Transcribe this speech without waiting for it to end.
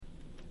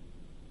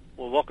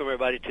Well, welcome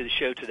everybody to the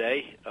show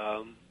today.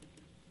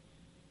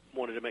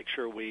 Wanted to make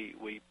sure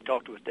we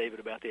talked with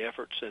David about the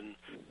efforts,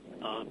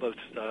 and both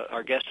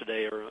our guests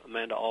today are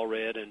Amanda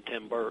Allred and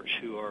Tim Burch,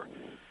 who are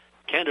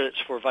candidates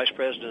for vice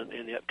president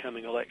in the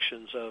upcoming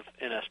elections of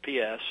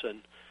NSPS,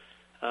 and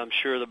I'm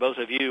sure that both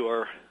of you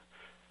are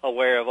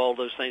aware of all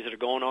those things that are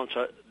going on.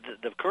 So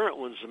the current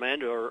ones,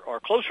 Amanda, are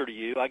closer to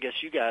you. I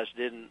guess you guys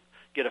didn't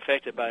get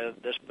affected by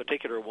this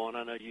particular one.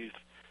 I know you've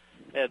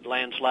had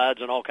landslides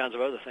and all kinds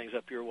of other things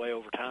up your way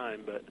over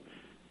time, but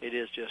it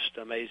is just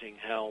amazing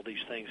how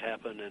these things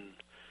happen, and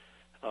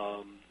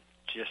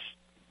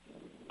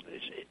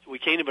we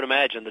can't even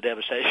imagine the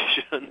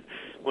devastation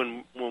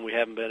when we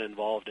haven't been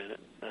involved in it.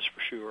 That's for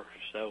sure.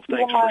 So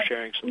thanks for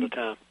sharing some of the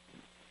time.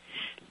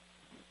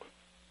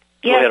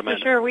 Go ahead,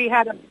 Amanda. For sure. We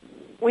had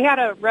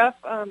a rough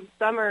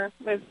summer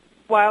with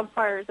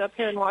wildfires up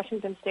here in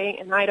Washington State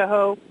and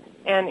Idaho,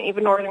 and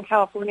even Northern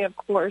California, of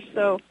course.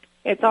 So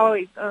it's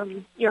always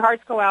your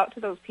hearts go out to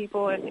those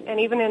people, and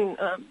even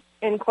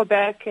in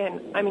Quebec,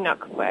 and I mean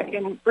not Quebec,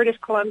 in British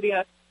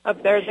Columbia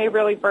up there, they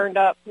really burned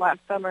up last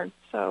summer.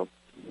 So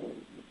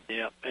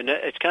yeah, and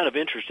it's kind of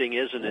interesting,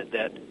 isn't it,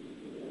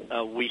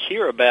 that we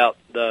hear about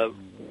the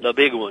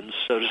big ones,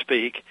 so to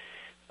speak,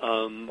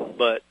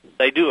 but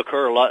they do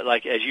occur a lot,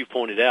 like as you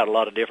pointed out, a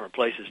lot of different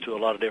places to a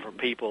lot of different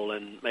people,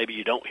 and maybe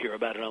you don't hear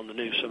about it on the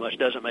news so much.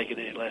 Doesn't make it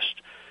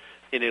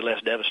any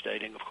less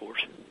devastating, of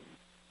course.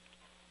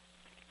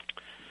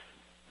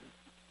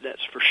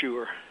 That's for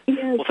sure.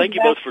 Yes, well, thank you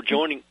both for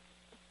joining.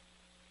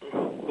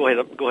 Go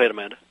ahead,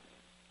 Amanda.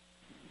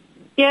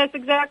 Yes,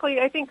 exactly.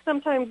 I think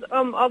sometimes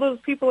all those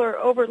people are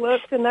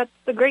overlooked, and that's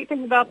the great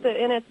thing about the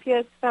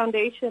NSPS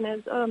Foundation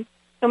is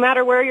no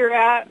matter where you're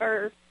at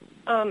or,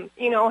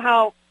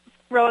 how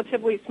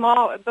relatively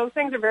small, those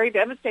things are very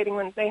devastating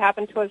when they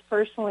happen to us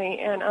personally,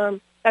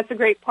 and that's a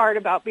great part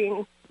about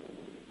being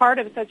part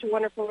of such a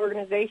wonderful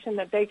organization,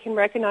 that they can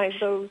recognize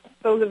those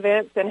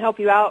events and help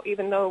you out,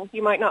 even though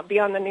you might not be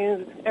on the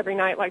news every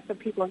night like the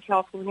people in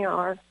California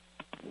are.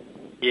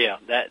 Yeah,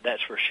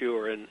 that's for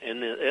sure. And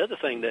the other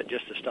thing that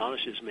just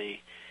astonishes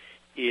me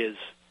is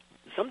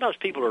sometimes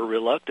people are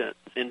reluctant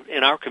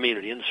in our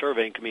community, in the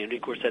surveying community.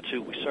 Of course, that's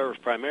who we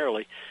serve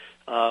primarily,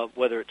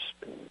 whether it's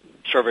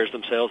surveyors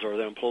themselves or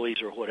their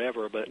employees or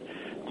whatever. But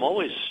I'm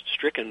always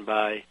stricken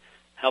by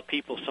how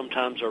people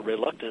sometimes are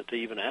reluctant to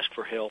even ask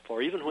for help,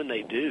 or even when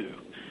they do,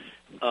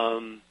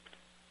 and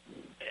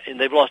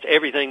they've lost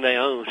everything they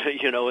own,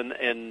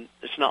 and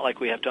it's not like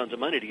we have tons of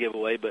money to give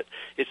away, but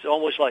it's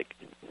almost like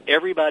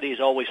everybody is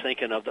always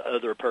thinking of the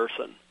other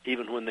person,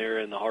 even when they're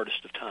in the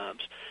hardest of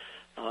times.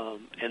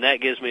 And that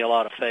gives me a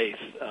lot of faith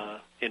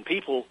in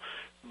people,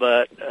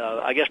 but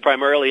I guess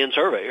primarily in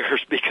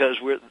surveyors, because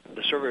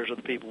the surveyors are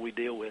the people we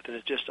deal with, and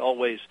it just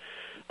always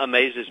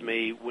amazes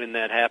me when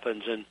that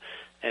happens,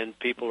 and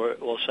people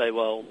will say,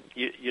 well,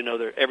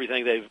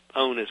 everything they've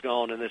owned is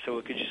gone, and they say,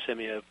 well, could you send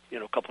me a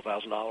couple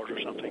 $1,000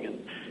 or something?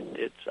 And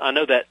I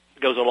know that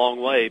goes a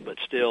long way, but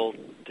still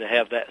to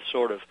have that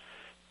sort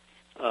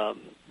of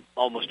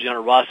almost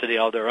generosity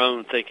of their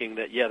own, thinking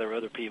that there are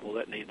other people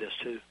that need this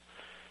too.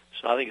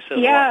 So I think it says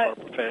a lot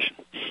for our profession.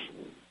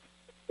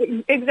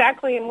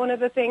 Exactly, and one of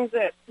the things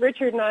that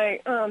Richard and I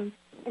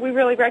we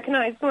really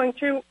recognize going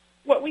through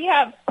what we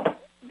have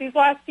these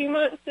last few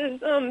months is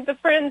the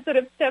friends that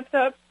have stepped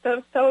up,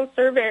 the fellow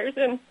surveyors,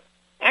 and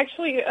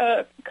actually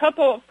a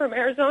couple from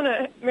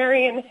Arizona,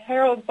 Mary and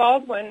Harold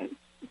Baldwin,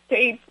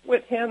 stayed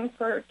with him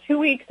for 2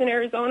 weeks in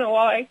Arizona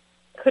while I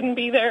couldn't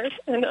be there.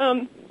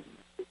 And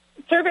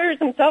surveyors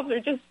themselves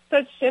are just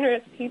such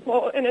generous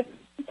people, and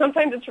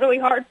sometimes it's really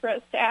hard for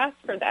us to ask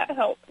for that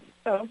help.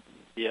 So.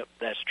 Yep,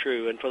 that's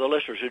true. And for the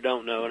listeners who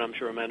don't know, and I'm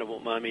sure Amanda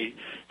won't mind me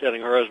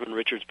telling her husband,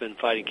 Richard's been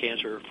fighting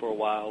cancer for a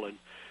while, and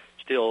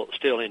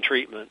still in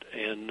treatment,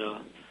 and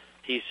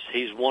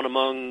he's one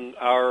among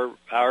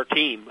our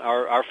team,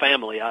 our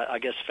family. I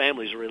guess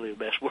family is really the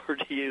best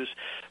word to use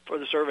for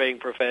the surveying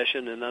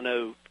profession. And I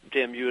know,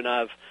 Tim, you and I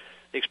have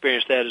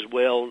experienced that as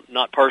well,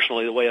 not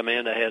personally the way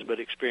Amanda has, but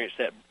experienced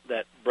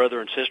that brother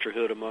and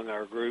sisterhood among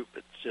our group.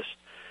 It's just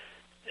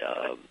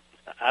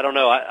I don't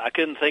know. I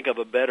couldn't think of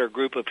a better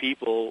group of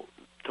people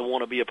to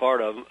want to be a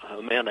part of,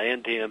 Amanda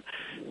and Tim,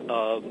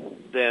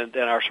 than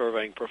our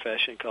surveying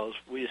profession, because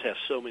we just have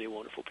so many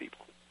wonderful people.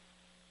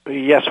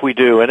 Yes, we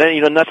do, and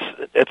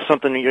it's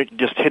something you're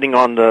just hitting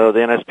on the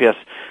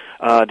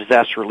NSPS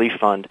disaster relief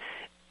fund.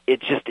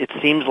 It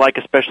seems like,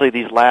 especially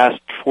these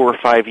last 4 or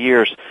 5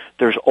 years,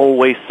 there's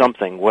always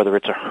something, whether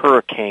it's a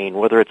hurricane,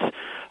 whether it's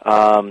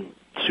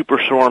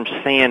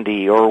Superstorm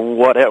Sandy or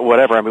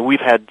whatever. I mean,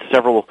 we've had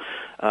several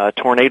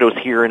tornadoes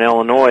here in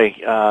Illinois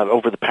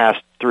over the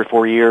past 3 or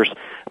 4 years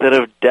that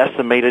have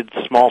decimated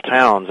small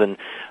towns, and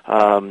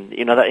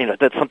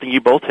that's something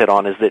you both hit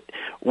on, is that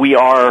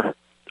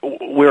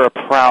we're a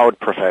proud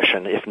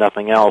profession, if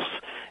nothing else,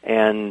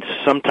 and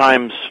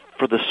sometimes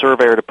for the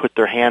surveyor to put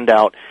their hand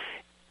out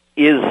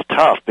is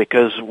tough,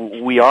 because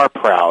we are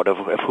proud of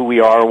who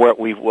we are, what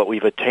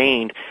we've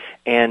attained,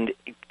 and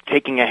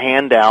taking a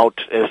hand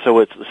out so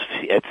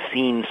it's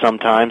seen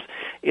sometimes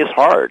is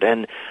hard.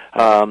 And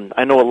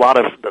I know a lot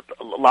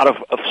of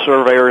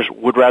surveyors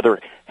would rather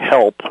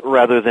help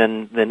rather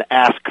than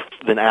ask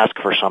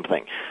for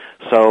something.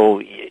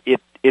 So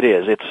it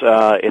is.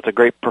 It's a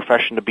great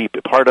profession to be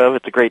part of.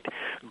 It's a great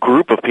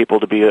group of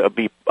people to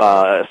be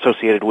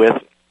associated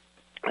with,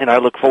 and I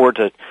look forward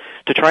to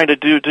trying to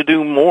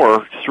do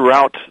more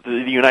throughout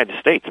the United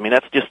States. I mean,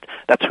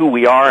 that's who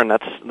we are, and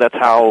that's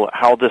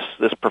how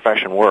this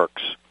profession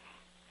works.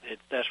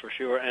 That's for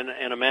sure.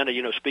 And Amanda,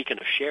 speaking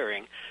of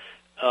sharing,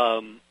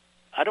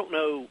 I don't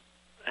know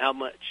how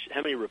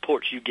many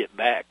reports you get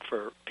back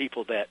for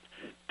people that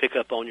pick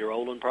up on your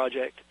Olin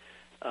project.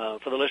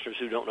 For the listeners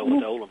who don't know what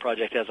the Olin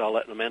project is, I'll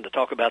let Amanda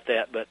talk about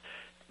that. But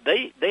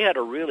they had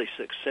a really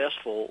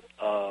successful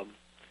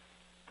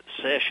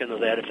session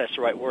of that, if that's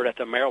the right word, at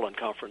the Maryland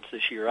conference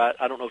this year.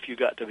 I don't know if you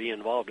got to be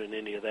involved in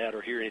any of that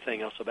or hear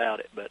anything else about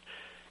it, but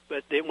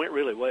it went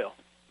really well.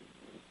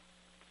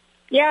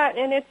 Yeah,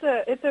 and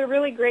it's a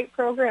really great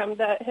program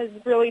that has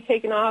really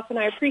taken off, and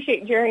I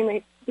appreciate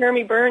Jeremy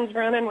Burns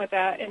running with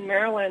that in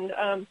Maryland.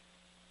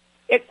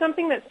 It's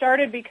something that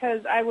started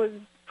because I was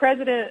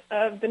president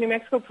of the New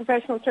Mexico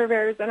Professional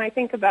Surveyors, and I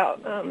think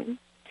about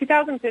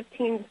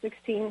 2015,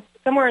 16,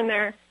 somewhere in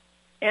there.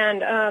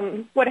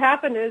 And what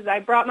happened is I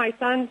brought my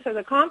son to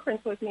the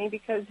conference with me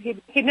because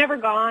he'd never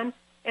gone,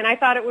 and I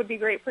thought it would be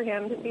great for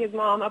him to see his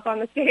mom up on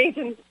the stage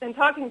and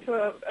talking to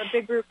a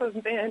big group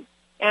of men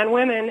and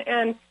women.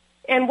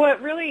 And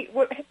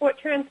what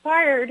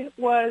transpired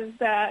was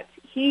that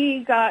he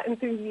got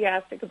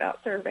enthusiastic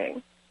about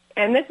surveying.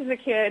 And this is a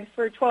kid,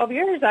 for 12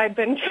 years I'd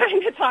been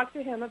trying to talk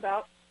to him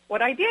about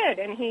what I did,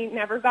 and he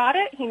never got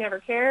it. He never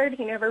cared.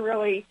 He never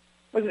really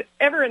was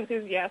ever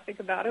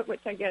enthusiastic about it,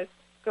 which I guess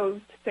goes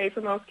to say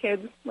for most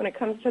kids when it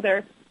comes to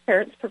their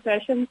parents'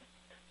 professions.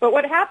 But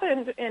what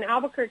happened in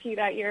Albuquerque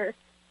that year,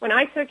 when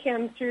I took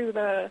him through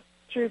the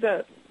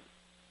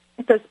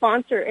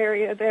sponsor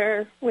area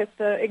there with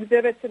the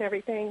exhibits and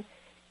everything,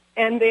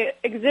 and the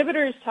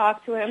exhibitors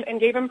talked to him and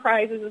gave him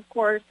prizes, of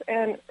course,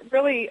 and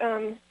really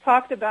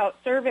talked about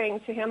surveying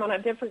to him on a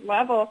different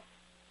level,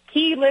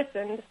 he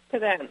listened to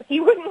them. He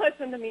wouldn't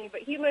listen to me,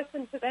 but he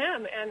listened to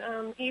them.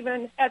 And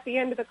even at the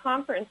end of the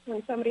conference,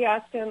 when somebody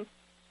asked him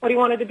what he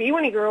wanted to be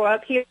when he grew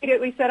up, he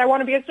immediately said, "I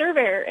want to be a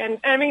surveyor." And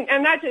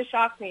that just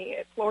shocked me.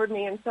 It floored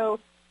me. And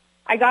so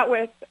I got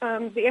with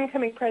the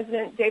incoming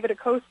president, David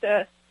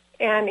Acosta,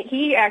 and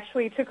he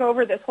actually took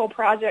over this whole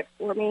project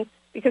for me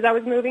because I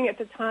was moving at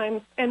the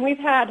time. And we've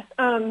had,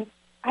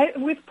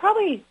 we've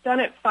probably done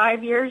it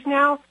 5 years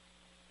now.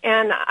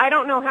 And I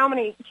don't know how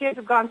many kids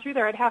have gone through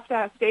there. I'd have to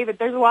ask David.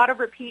 There's a lot of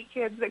repeat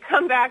kids that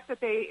come back that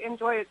they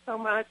enjoy it so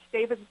much.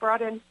 David's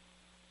brought in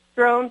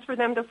drones for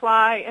them to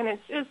fly, and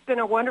it's just been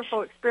a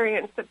wonderful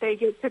experience that they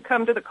get to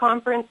come to the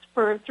conference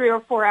for 3 or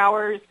 4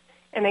 hours,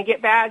 and they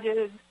get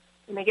badges,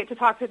 and they get to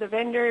talk to the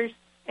vendors,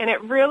 and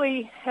it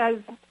really has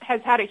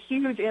had a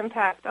huge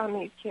impact on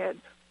these kids.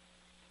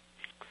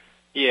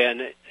 Yeah,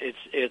 and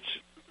it's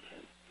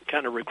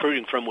kind of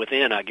recruiting from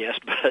within, I guess,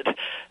 but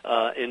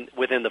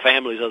within the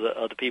families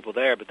of the people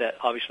there. But that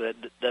obviously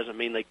that doesn't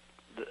mean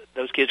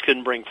those kids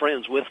couldn't bring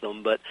friends with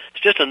them. But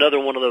it's just another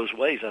one of those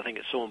ways. I think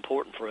it's so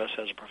important for us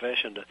as a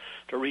profession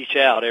to reach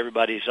out.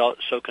 Everybody's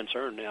so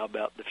concerned now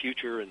about the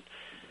future and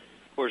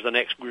where's the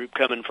next group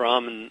coming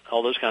from and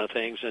all those kind of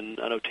things. And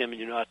I know, Tim,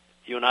 you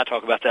and I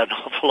talk about that an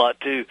awful lot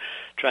too,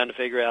 trying to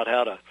figure out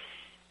how to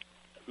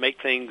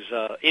make things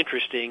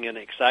interesting and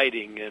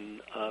exciting.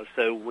 And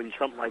so when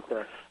something like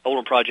the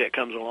Olin Project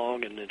comes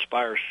along and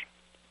inspires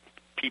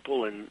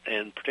people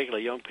and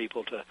particularly young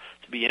people to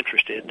be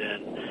interested,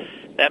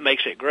 and that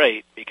makes it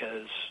great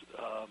because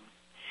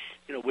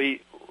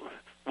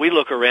we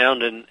look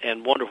around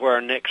and wonder where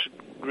our next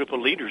group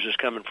of leaders is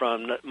coming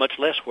from, much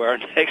less where our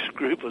next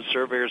group of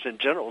surveyors in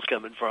general is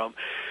coming from,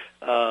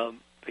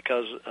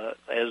 because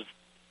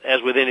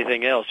as with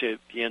anything else, you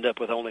end up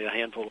with only a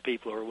handful of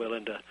people who are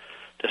willing to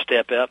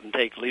step up and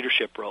take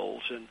leadership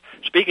roles. And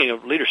speaking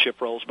of leadership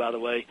roles, by the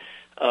way,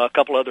 a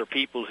couple other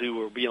people who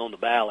will be on the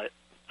ballot,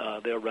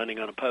 they're running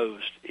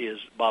unopposed, is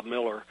Bob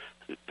Miller,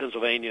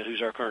 Pennsylvania,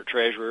 who's our current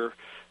treasurer.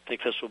 I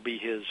think this will be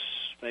his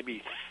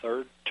maybe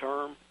third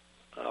term,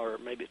 or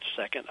maybe it's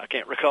second. I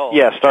can't recall.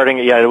 Yeah,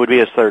 it would be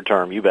his third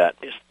term, you bet.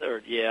 His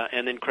third, yeah.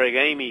 And then Craig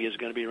Amy is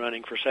going to be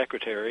running for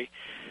secretary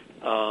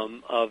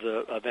of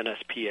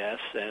NSPS.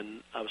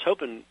 And I was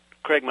hoping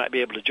Craig might be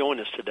able to join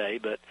us today,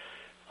 but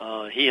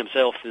he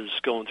himself is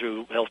going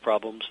through health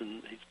problems,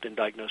 and he's been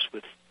diagnosed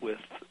with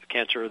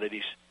cancer that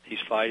he's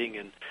fighting,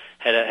 and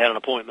had an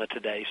appointment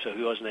today, so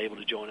he wasn't able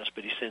to join us.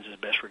 But he sends his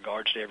best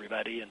regards to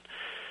everybody, and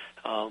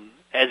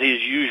as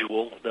is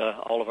usual,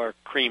 all of our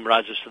cream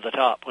rises to the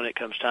top when it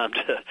comes time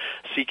to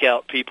seek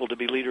out people to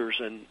be leaders,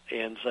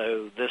 and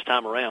so this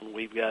time around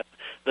we've got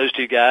those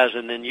two guys,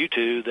 and then you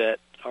two that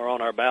are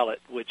on our ballot,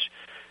 which,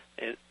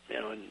 in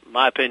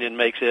my opinion,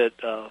 makes it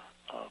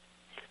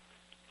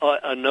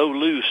a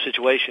no-lose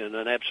situation,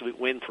 an absolute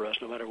win for us,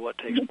 no matter what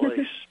takes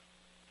place.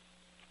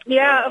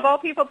 Yeah, of all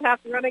people to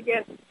have to run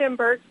against, Tim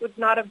Burch would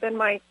not have been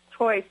my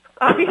choice,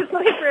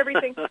 obviously, for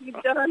everything he's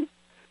done.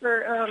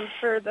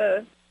 for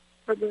the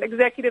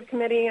executive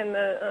committee and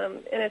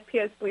the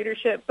NSPS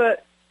leadership,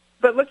 but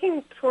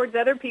looking towards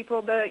other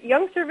people, the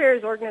Young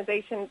Surveyors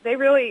organization, they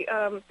really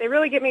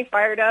get me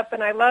fired up,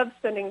 and I love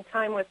spending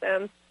time with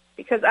them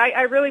because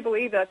I really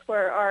believe that's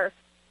where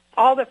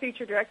all the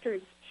future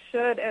directors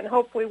should and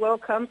hopefully will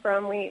come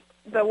from.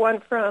 The one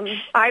from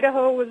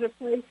Idaho was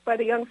replaced by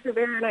the Young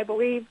Surveyor, and I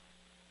believe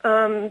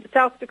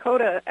South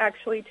Dakota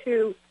actually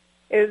too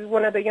is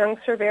one of the Young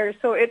Surveyors.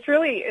 So it's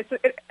really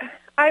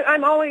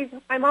I'm always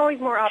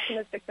more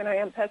optimistic than I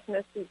am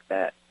pessimistic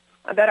that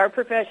our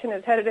profession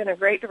is headed in a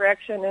great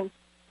direction, and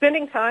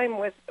spending time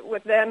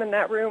with them in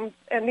that room.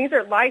 And these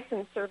are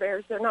licensed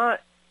surveyors. They're not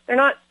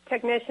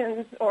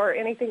technicians or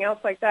anything else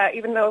like that,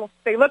 even though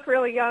they look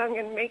really young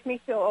and make me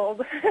feel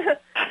old.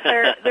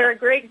 they're a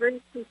great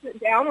group to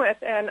sit down with.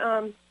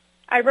 And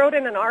I wrote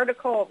in an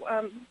article,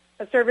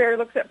 a surveyor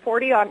looks at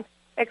 40 on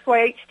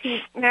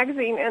XYHT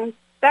magazine, and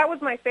that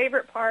was my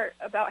favorite part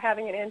about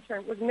having an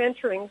intern, was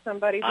mentoring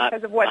somebody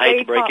because of what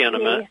they taught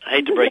me. I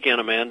hate to break in,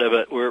 Amanda,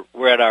 but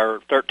we're at our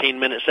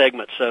 13-minute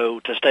segment, so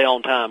to stay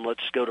on time,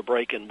 let's go to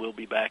break, and we'll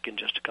be back in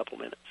just a couple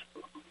minutes.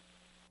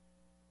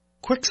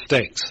 Quick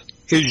Stakes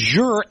is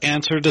your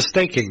answer to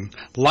staking.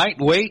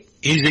 Lightweight,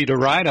 easy to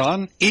ride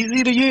on,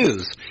 easy to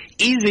use,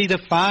 easy to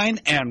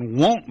find, and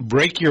won't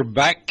break your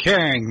back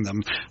carrying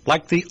them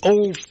like the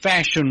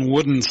old-fashioned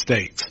wooden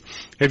stakes.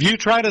 Have you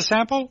tried a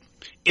sample?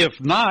 If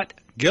not,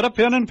 get a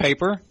pen and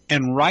paper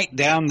and write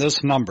down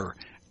this number,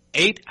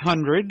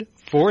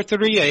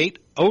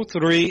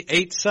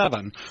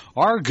 800-438-0387,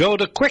 or go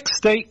to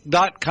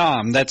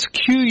quickstake.com. That's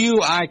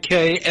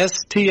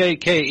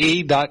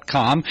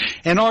QUIKSTAKE.com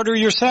and order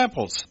your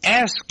samples.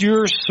 Ask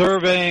your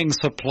surveying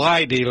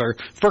supply dealer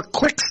for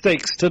Quick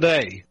Stakes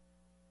today.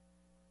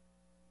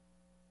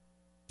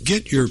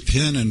 Get your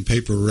pen and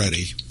paper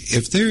ready.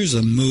 If there's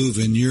a move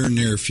in your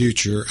near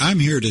future, I'm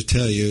here to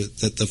tell you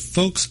that the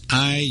folks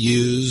I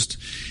used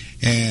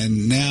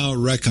and now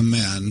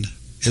recommend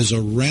is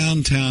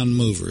Around Town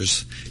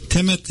Movers.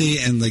 Timothy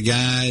and the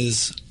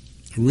guys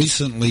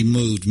recently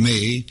moved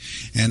me,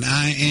 and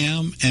I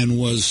am and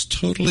was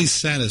totally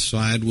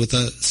satisfied with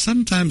a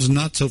sometimes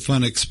not so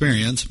fun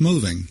experience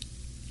moving.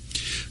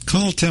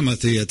 Call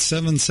Timothy at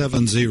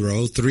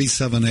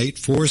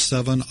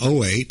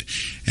 770-378-4708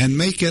 and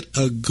make it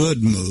a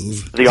good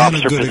move. The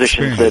officer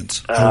positions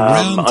that,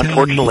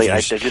 unfortunately, I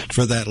just...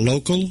 For that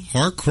local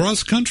or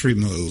cross-country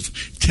move,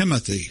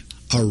 Timothy,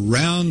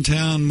 Around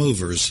Town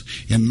Movers,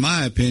 in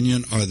my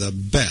opinion, are the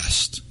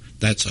best.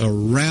 That's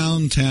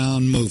Around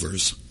Town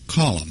Movers.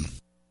 Call them.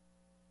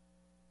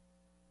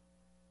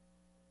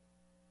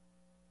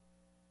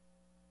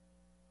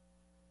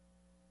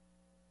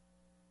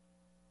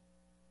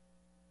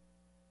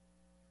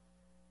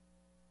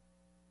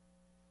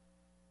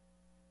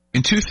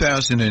 In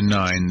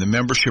 2009, the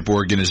membership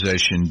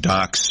organization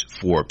Docs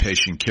for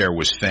Patient Care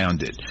was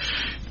founded.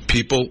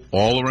 People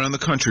all around the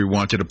country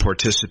wanted to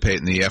participate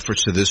in the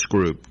efforts of this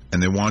group,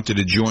 and they wanted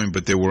to join,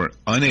 but they were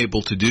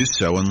unable to do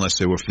so unless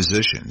they were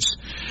physicians.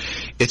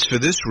 It's for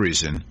this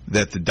reason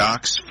that the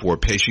Docs for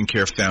Patient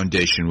Care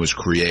Foundation was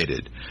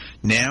created.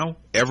 Now,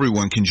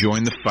 everyone can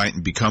join the fight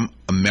and become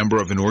a member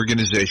of an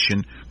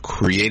organization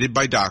created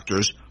by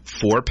doctors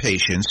for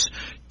patients,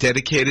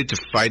 dedicated to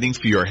fighting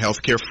for your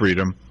healthcare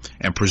freedom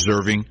and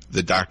preserving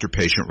the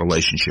doctor-patient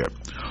relationship.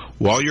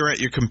 While you're at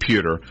your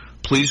computer,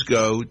 please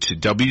go to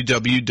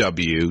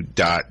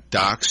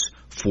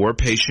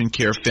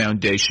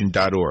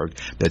www.docs4patientcarefoundation.org.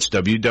 That's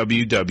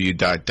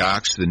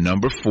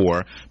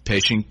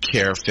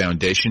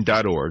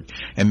www.docs4patientcarefoundation.org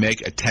and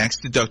make a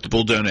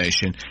tax-deductible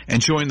donation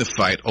and join the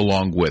fight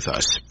along with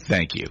us.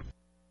 Thank you.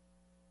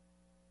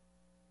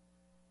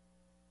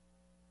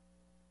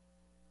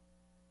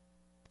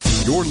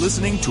 You're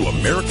listening to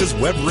America's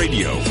Web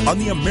Radio on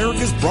the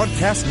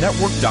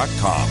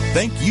AmericasBroadcastNetwork.com.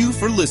 Thank you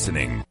for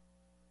listening.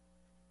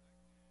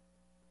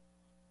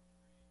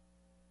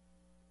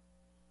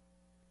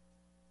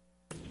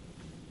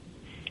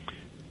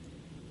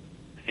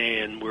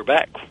 And we're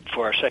back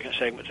for our second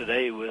segment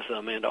today with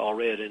Amanda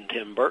Allred and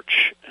Tim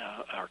Burch,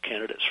 our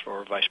candidates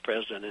for Vice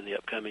President in the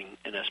upcoming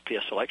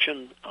NSPS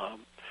election.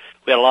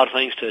 We had a lot of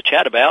things to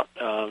chat about,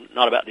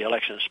 not about the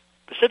election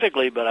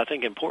specifically, but I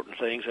think important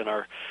things in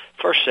our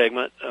first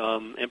segment,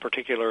 in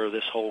particular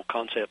this whole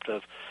concept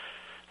of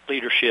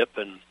leadership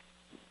and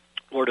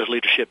where does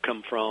leadership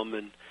come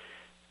from,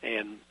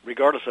 and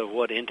regardless of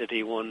what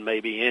entity one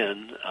may be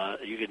in,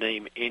 you could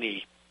name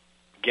any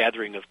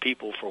gathering of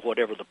people for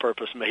whatever the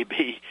purpose may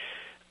be.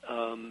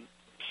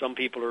 Some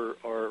people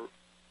are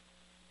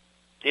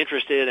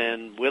interested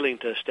and willing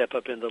to step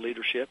up into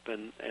leadership,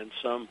 and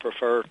some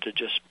prefer to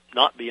just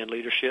not be in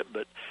leadership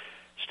but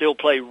still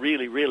play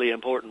really, really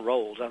important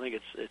roles. I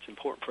think it's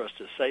important for us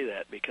to say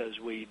that because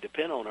we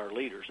depend on our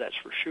leaders, that's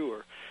for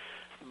sure.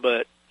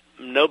 But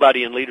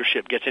nobody in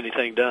leadership gets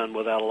anything done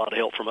without a lot of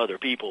help from other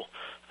people.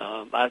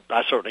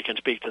 I certainly can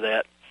speak to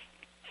that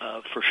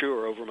for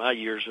sure over my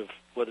years of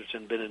whether it's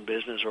been in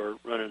business or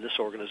running this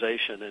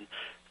organization, and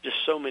just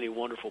so many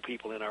wonderful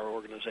people in our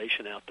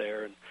organization out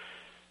there, and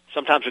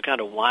sometimes we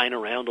kind of whine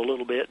around a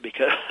little bit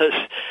because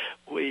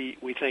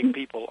we think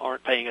people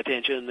aren't paying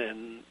attention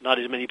and not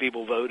as many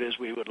people vote as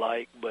we would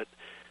like. But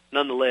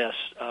nonetheless,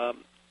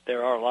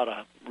 there are a lot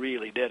of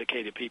really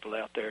dedicated people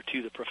out there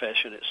to the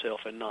profession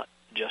itself, and not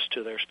just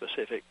to their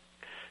specific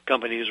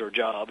companies or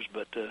jobs,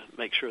 but to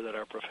make sure that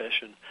our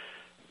profession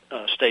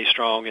stays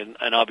strong.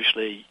 And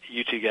obviously,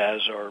 you two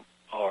guys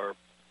are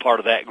part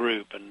of that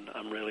group, and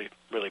I'm really,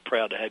 really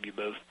proud to have you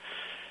both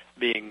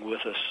being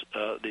with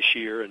us this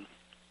year. And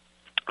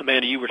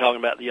Amanda, you were talking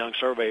about the young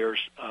surveyors,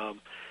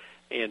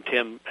 and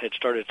Tim had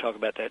started to talk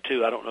about that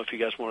too. I don't know if you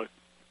guys want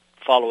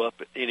to follow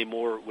up any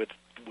more with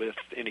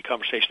any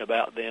conversation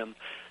about them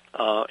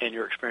and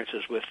your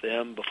experiences with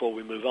them before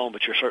we move on,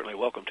 but you're certainly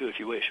welcome to if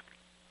you wish.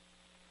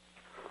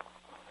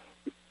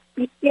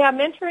 Yeah,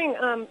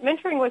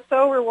 mentoring was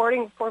so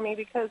rewarding for me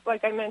because,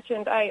 like I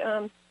mentioned,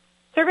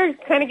 surveyors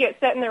kind of get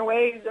set in their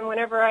ways, and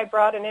whenever I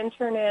brought an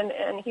intern in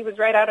and he was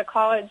right out of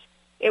college,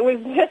 it was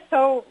just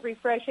so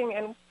refreshing,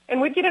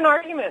 and we'd get in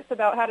arguments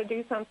about how to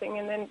do something,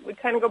 and then we'd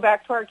kind of go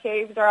back to our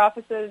caves, our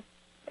offices,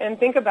 and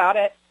think about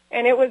it.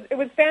 And it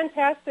was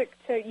fantastic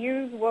to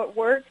use what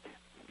worked,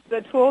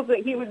 the tools that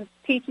he was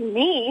teaching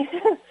me,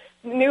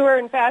 newer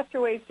and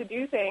faster ways to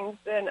do things.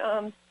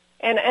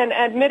 And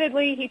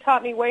admittedly, he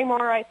taught me way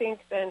more, I think,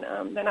 than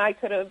I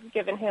could have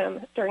given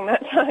him during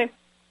that time.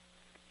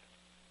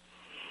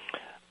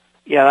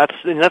 Yeah,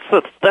 that's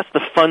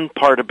the fun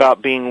part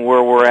about being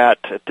where we're at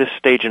this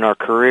stage in our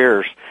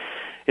careers,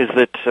 is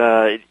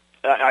that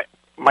I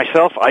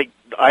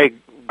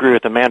agree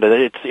with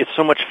Amanda. It's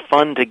so much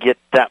fun to get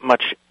that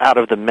much out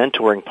of the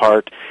mentoring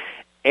part,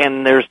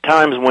 and there's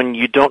times when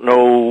you don't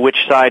know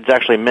which side's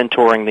actually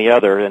mentoring the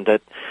other, and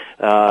that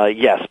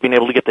yes, being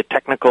able to get the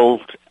technical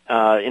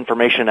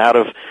information out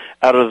of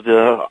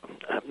the.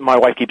 My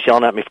wife keeps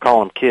yelling at me for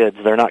calling them kids.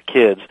 They're not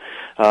kids.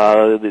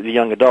 The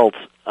young adults.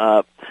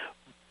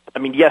 I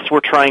mean, yes,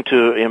 we're trying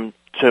to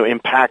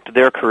impact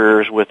their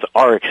careers with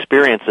our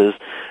experiences,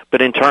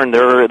 but in turn,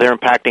 they're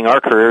impacting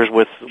our careers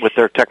with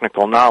their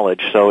technical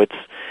knowledge. So it's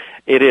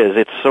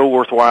so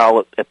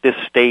worthwhile at this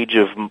stage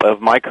of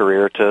my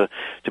career to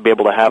be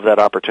able to have that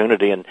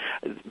opportunity. And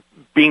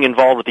being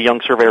involved with the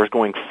young surveyors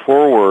going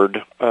forward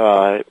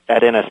at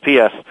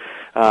NSPS,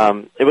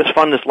 it was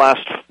fun this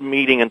last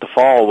meeting in the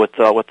fall with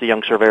the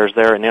young surveyors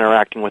there and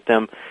interacting with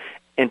them,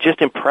 and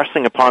just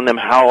impressing upon them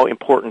how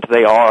important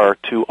they are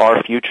to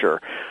our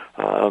future.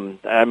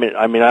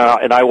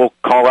 I will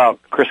call out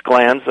Chris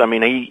Glanz. I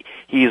mean,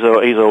 he's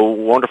a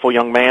wonderful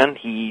young man.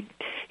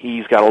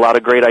 He's got a lot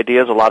of great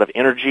ideas, a lot of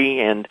energy,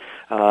 and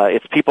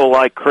it's people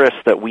like Chris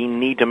that we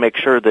need to make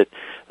sure that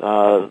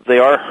they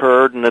are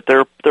heard and that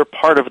they're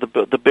part of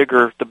the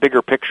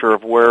bigger picture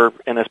of where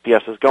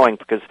NSPS is going,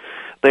 because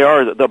they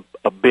are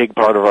a big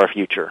part of our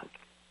future.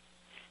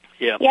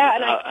 Yeah,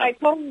 and I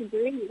totally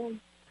agree.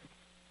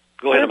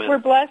 Go ahead, we're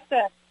blessed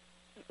that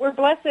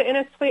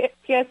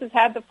NSPS has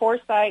had the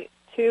foresight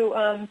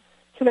to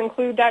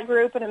include that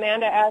group, and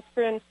Amanda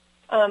Askren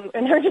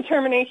and her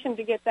determination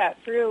to get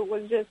that through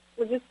was just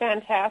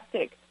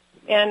fantastic.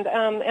 And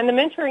the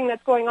mentoring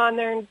that's going on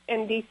there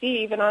in DC,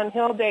 even on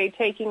Hill Day,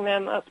 taking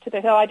them up to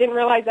the Hill. I didn't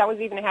realize that was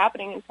even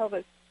happening until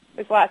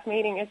this last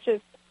meeting.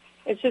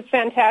 It's just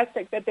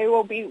fantastic that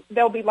they'll be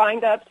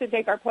lined up to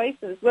take our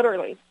places,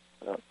 literally.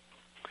 So.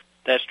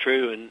 That's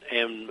true,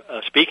 and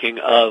speaking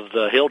of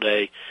the Hill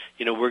Day,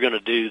 we're going to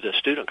do the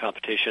student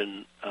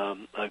competition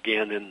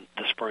again in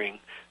the spring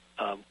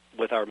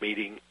with our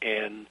meeting,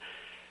 and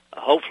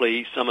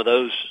hopefully some of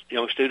those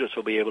young students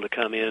will be able to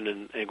come in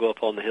and go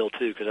up on the hill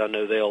too, because I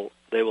know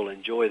they will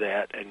enjoy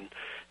that and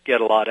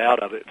get a lot out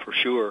of it for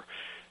sure.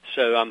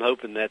 So I'm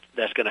hoping that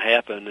that's going to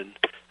happen, and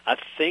I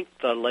think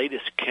the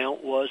latest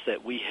count was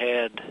that we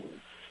had,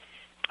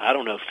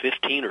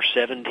 15 or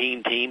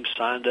 17 teams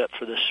signed up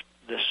for this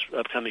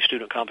upcoming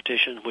student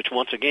competition, which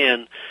once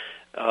again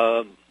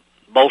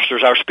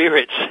bolsters our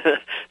spirits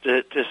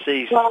to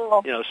see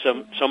so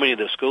many of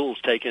the schools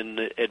taking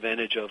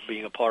advantage of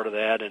being a part of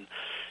that and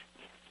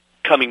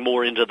coming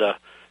more into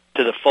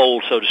the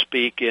fold, so to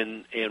speak,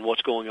 in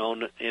what's going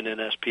on in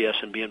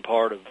NSPS and being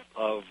part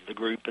of the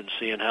group and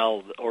seeing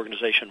how the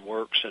organization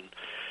works and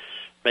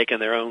making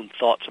their own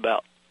thoughts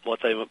about what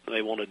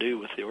they want to do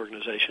with the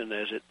organization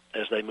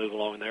as they move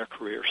along in their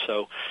career.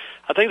 So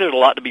I think there's a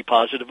lot to be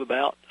positive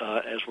about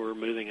as we're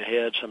moving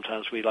ahead.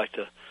 Sometimes we like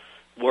to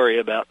worry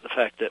about the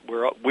fact that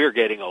we're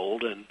getting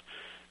old, and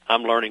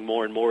I'm learning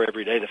more and more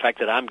every day. The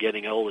fact that I'm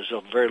getting old is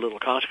of very little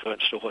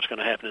consequence to what's going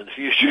to happen in the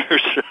future.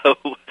 So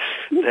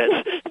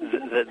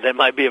that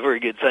might be a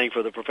very good thing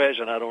for the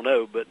profession. I don't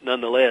know, but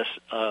nonetheless,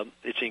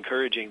 it's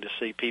encouraging to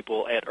see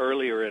people at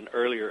earlier and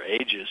earlier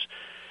ages.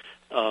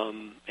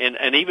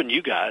 And even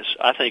you guys,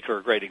 I think, are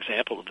a great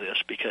example of this,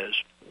 because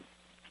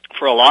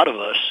for a lot of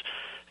us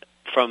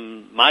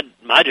from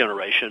my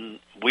generation,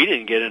 we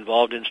didn't get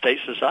involved in state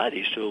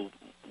societies till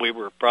we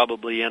were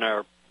probably in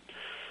our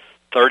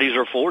 30s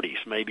or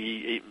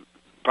 40s,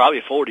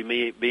 probably 40,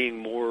 me being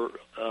more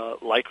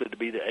likely to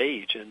be the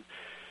age. And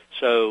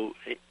so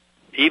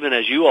even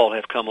as you all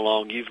have come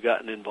along, you've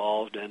gotten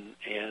involved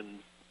and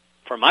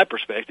from my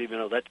perspective,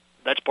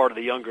 that's part of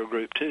the younger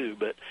group too.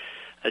 But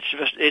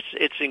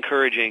it's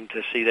encouraging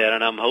to see that,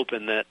 and I'm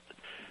hoping that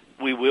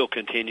we will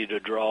continue to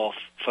draw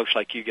folks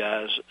like you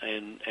guys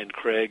and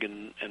Craig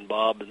and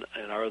Bob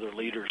and our other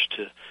leaders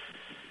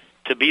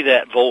to be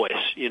that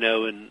voice,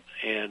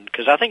 and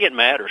because I think it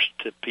matters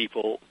to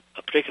people,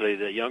 particularly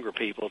the younger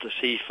people, to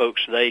see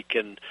folks they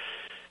can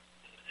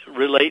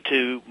relate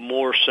to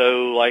more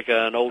so like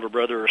an older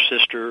brother or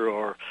sister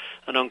or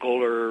an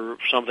uncle or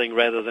something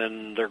rather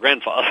than their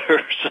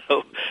grandfather.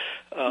 So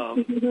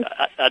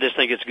I just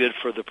think it's good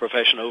for the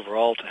profession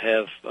overall to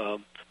have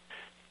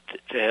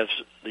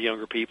the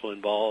younger people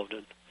involved.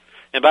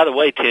 And by the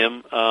way,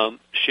 Tim,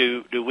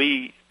 do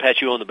we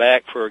pat you on the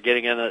back for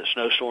getting in that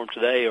snowstorm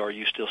today, or are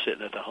you still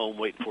sitting at the home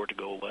waiting for it to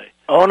go away?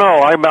 Oh no,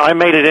 I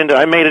made it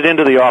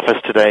into the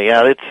office today.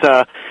 Yeah,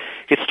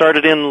 it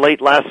started in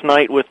late last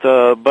night with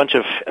a bunch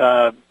of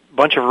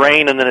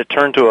rain, and then it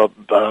turned to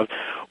a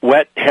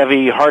wet,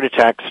 heavy heart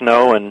attack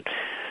snow, and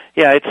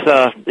yeah,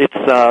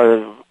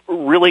 it's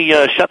really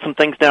shut some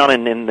things down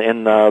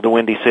in the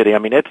Windy City. I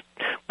mean,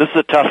 this is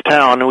a tough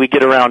town, and we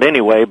get around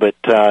anyway, but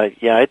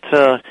yeah,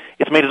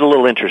 it's made it a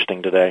little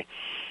interesting today.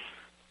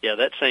 Yeah,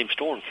 that same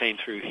storm came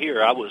through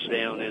here. I was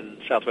down in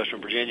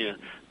southwestern Virginia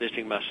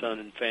visiting my son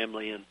and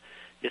family, and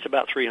it's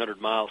about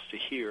 300 miles to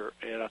here.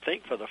 And I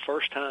think for the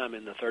first time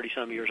in the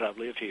 30-some years I've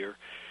lived here,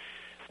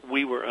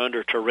 we were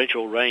under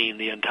torrential rain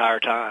the entire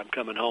time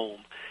coming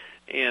home.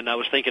 And I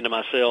was thinking to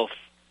myself,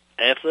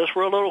 if this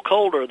were a little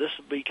colder, this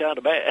would be kind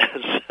of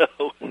bad.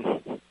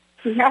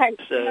 Right.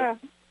 Yeah.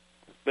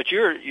 But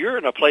you're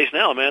in a place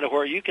now, Amanda,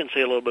 where you can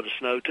see a little bit of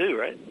snow too,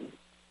 right?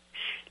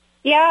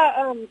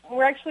 Yeah,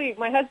 we're actually,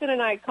 my husband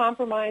and I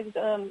compromised.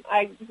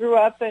 I grew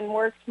up and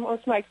worked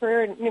most of my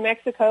career in New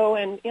Mexico,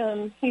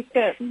 and he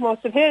spent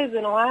most of his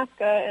in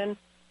Alaska, and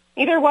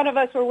neither one of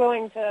us were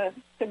willing to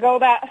go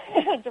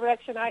that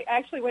direction. I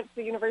actually went to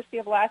the University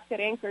of Alaska at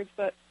Anchorage,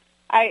 but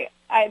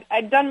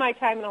I'd done my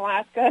time in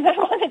Alaska, and I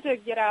wanted to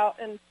get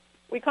out, and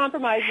we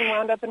compromised and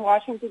wound up in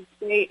Washington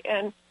State,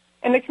 and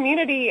the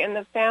community and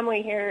the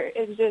family here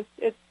is just,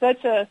 it's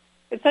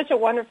such a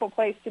wonderful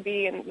place to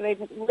be, and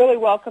they've really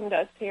welcomed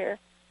us here.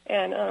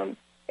 And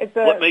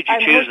what made you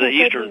choose the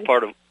eastern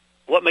part of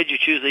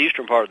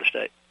the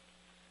state?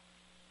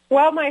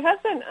 Well, my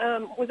husband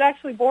was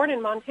actually born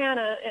in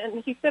Montana,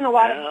 and he spent a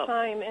lot of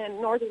time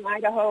in northern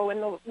Idaho, in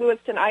the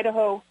Lewiston,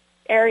 Idaho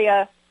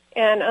area.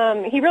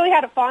 And he really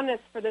had a fondness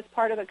for this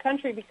part of the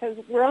country because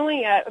we're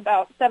only at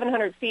about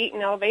 700 feet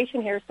in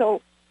elevation here,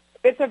 so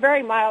it's a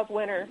very mild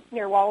winter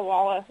near Walla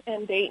Walla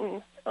and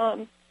Dayton.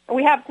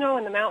 We have snow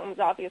in the mountains,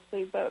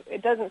 obviously, but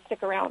it doesn't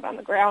stick around on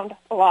the ground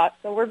a lot.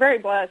 So we're very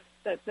blessed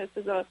that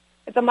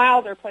it's a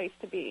milder place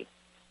to be.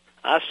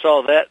 I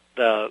saw that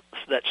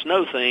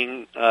snow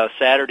thing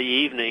Saturday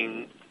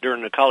evening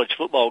during the college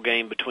football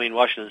game between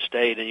Washington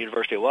State and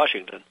University of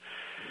Washington.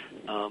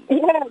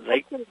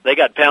 They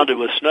got pounded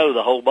with snow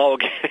the whole ball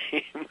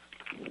game.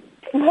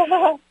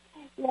 Yeah.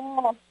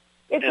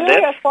 It's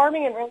really a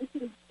farming and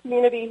ranching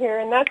community here,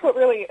 and that's what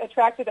really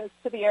attracted us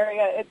to the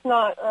area. It's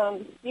not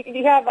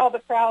you have all the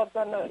crowds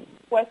on the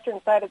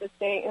western side of the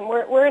state, and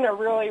we're in a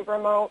really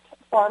remote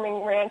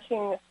farming,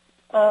 ranching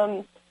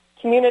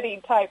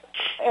community type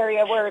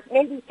area where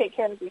neighbors take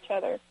care of each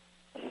other.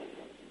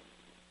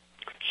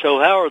 So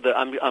how are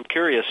I'm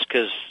curious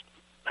because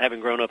having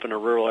grown up in a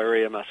rural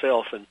area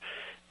myself, and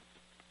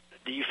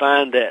do you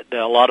find that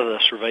a lot of the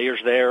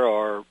surveyors there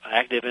are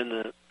active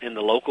in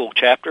the local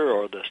chapter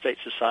or the state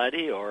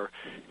society, or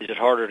is it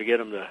harder to get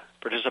them to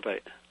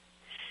participate?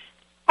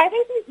 I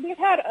think we've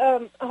had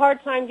a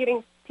hard time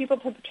getting people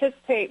to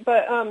participate,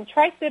 but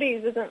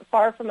Tri-Cities isn't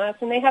far from us,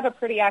 and they have a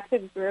pretty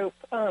active group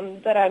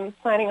that I'm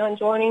planning on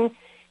joining,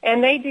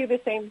 and they do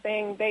the same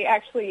thing. They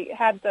actually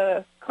had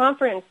the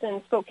conference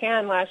in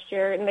Spokane last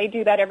year, and they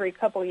do that every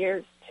couple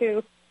years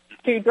too,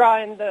 to draw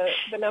in the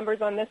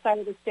numbers on this side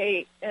of the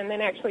state, and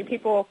then actually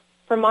people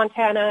from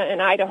Montana and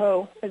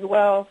Idaho as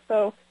well.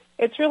 So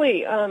it's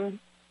really, and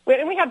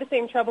we have the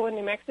same trouble in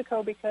New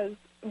Mexico because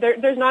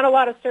there's not a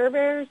lot of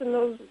surveyors in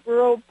those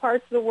rural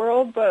parts of the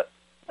world, but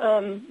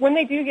when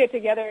they do get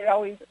together,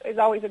 it is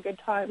always a good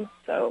time.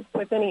 So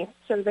with any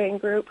surveying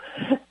group.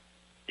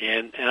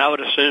 And I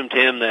would assume,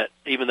 Tim, that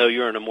even though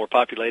you're in a more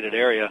populated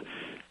area,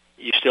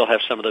 you still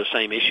have some of those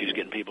same issues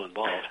getting people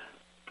involved.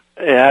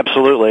 Yeah,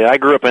 absolutely. I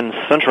grew up in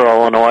central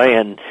Illinois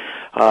and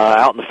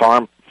out in the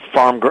farm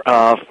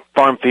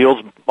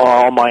fields.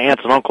 All my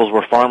aunts and uncles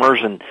were farmers,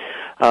 and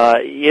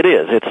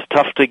it's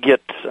tough to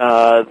get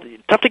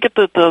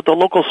the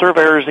local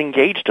surveyors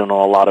engaged in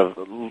a lot of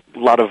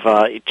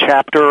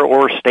chapter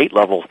or state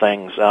level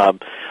things.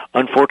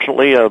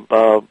 Unfortunately, a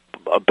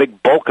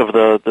big bulk of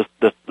the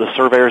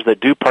surveyors that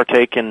do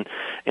partake in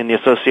the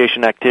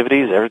association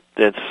activities,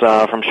 it's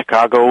from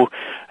Chicago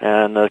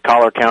and the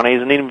collar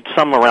counties, and even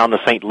some around the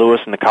St.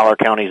 Louis and the collar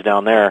counties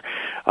down there.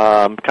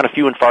 Kind of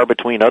few and far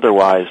between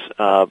otherwise.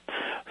 But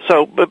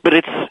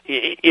it's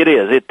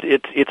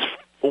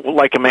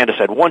like Amanda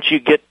said. Once you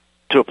get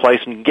to a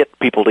place and get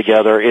people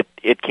together, it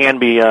can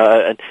be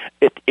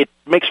it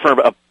makes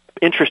for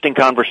interesting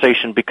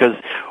conversation because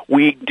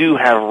we do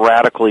have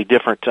radically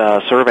different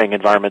surveying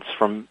environments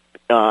from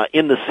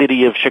in the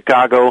city of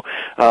Chicago,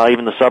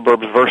 even the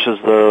suburbs versus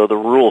the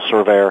rural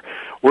surveyor.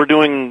 We're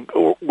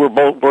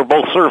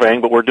both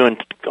surveying, but we're doing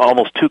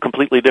almost two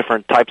completely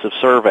different types of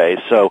surveys.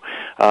 So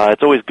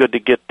it's always good to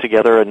get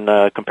together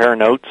and compare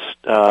notes,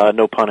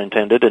 no pun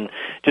intended, and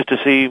just to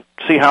see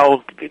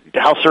how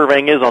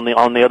surveying is on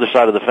the other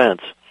side of the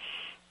fence.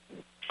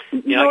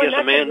 Yeah, I guess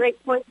that's Amanda. A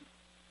great point.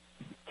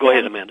 Go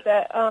ahead, Amanda.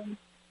 That,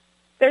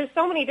 there's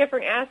so many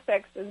different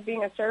aspects of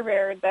being a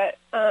surveyor that,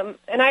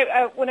 and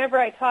I whenever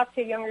I talk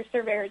to younger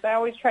surveyors, I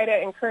always try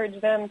to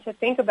encourage them to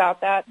think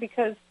about that,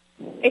 because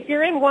if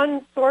you're in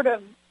one sort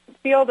of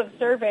field of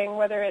surveying,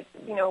 whether it's,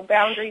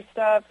 boundary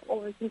stuff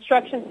or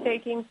construction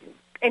staking,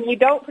 and you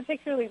don't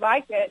particularly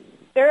like it,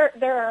 there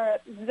are a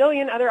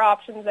zillion other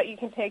options that you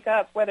can take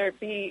up, whether it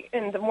be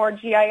in the more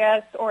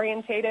GIS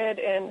orientated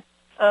and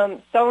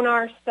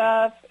sonar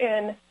stuff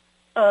and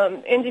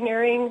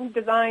engineering,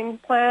 design,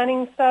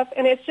 planning stuff.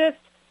 And it's just,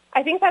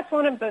 I think that's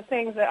one of the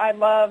things that I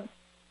love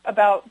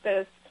about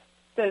this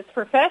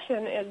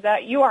profession, is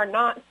that you are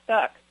not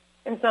stuck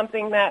in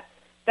something that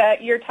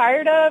you're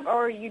tired of,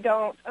 or you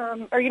don't,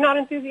 or you're not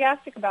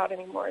enthusiastic about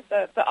anymore.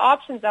 The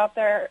options out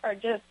there are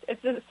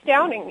it's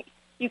astounding.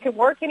 You can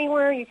work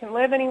anywhere, you can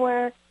live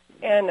anywhere,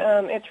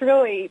 and it's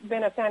really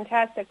been a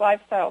fantastic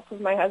lifestyle for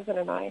my husband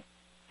and I.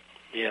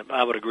 Yeah,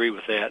 I would agree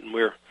with that, and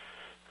we're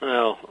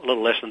a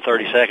little less than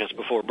 30 seconds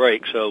before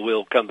break, so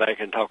we'll come back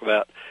and talk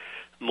about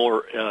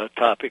more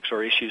topics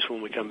or issues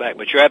when we come back.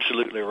 But you're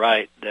absolutely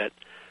right that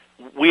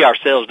we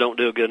ourselves don't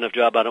do a good enough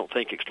job, I don't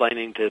think,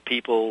 explaining to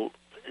people,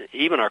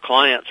 even our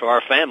clients or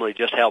our family,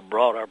 just how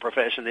broad our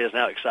profession is and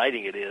how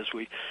exciting it is.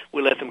 We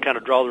let them kind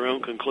of draw their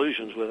own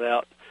conclusions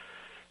without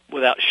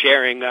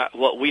sharing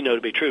what we know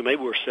to be true.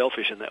 Maybe we're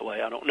selfish in that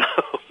way, I don't know.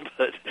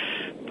 but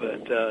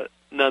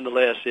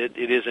nonetheless,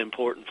 it is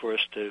important for us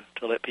to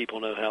let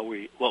people know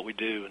what we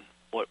do and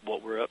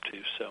what we're up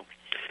to. So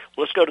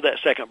let's go to that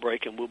second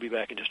break, and we'll be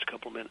back in just a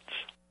couple of minutes.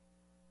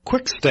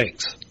 Quick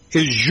Stakes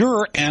is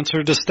your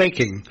answer to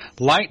staking.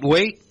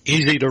 Lightweight,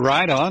 easy to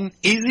ride on,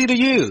 easy to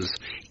use,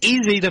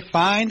 easy to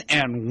find,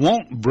 and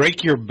won't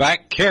break your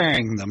back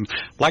carrying them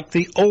like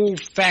the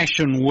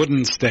old-fashioned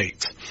wooden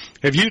stakes.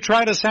 Have you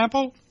tried a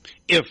sample?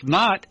 If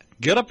not,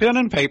 get a pen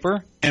and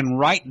paper and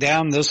write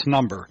down this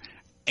number,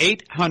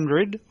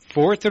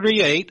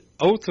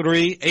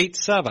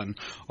 800-438-0387,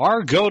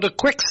 or go to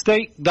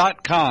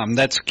quickstake.com,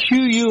 that's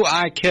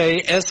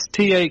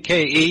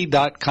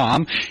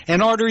QUIKSTAKE.com,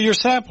 and order your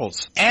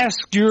samples.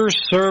 Ask your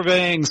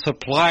surveying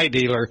supply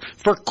dealer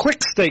for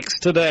Quick Stakes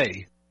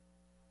today.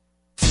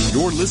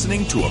 You're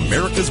listening to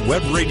America's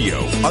Web Radio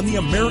on the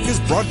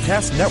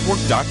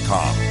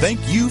AmericasBroadcastNetwork.com. Thank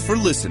you for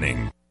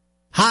listening.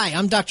 Hi,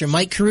 I'm Dr.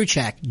 Mike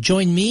Karuchak.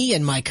 Join me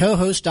and my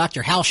co-host,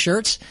 Dr. Hal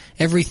Schertz,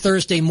 every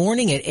Thursday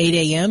morning at 8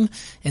 a.m.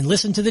 and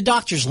listen to the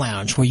Doctor's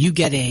Lounge, where you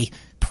get a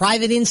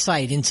private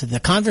insight into the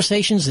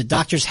conversations that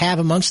doctors have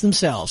amongst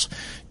themselves.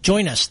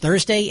 Join us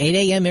Thursday,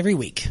 8 a.m. every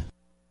week.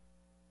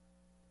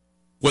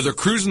 Whether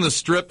cruising the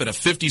Strip in a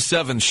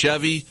 57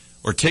 Chevy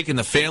or taking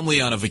the family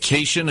on a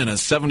vacation in a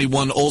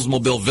 71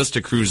 Oldsmobile Vista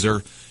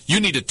Cruiser, you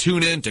need to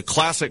tune in to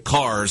Classic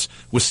Cars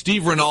with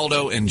Steve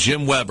Ronaldo and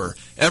Jim Weber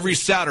every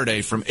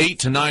Saturday from 8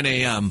 to 9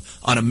 a.m.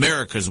 on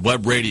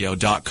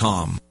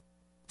AmericasWebRadio.com.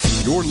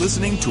 You're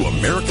listening to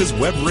America's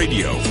Web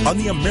Radio on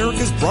the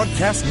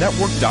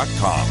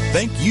AmericasBroadcastNetwork.com.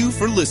 Thank you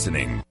for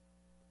listening.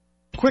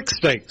 Quick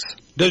Stakes.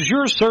 Does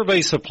your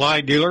survey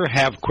supply dealer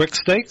have Quick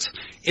Stakes?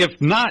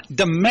 If not,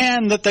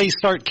 demand that they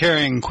start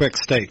carrying Quick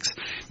Stakes.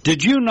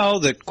 Did you know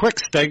that Quick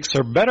Stakes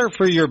are better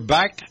for your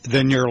back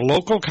than your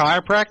local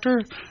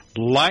chiropractor?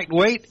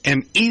 Lightweight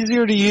and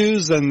easier to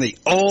use than the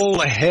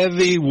old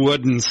heavy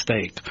wooden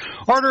stake.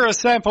 Order a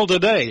sample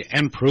today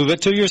and prove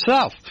it to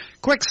yourself.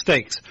 Quick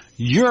Stakes,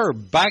 your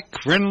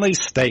back-friendly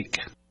stake.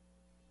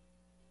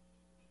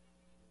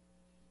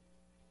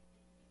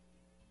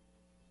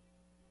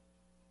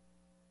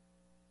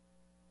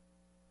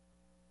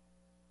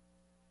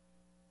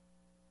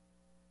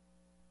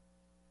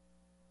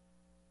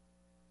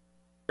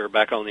 We're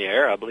back on the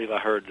air. I believe I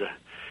heard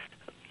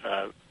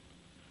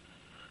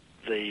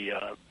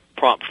the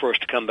prompt for us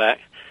to come back.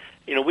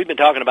 We've been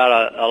talking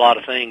about a lot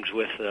of things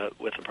with the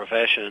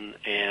profession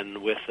and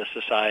with the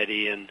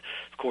society, and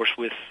of course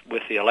with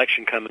the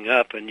election coming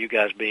up and you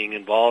guys being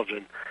involved.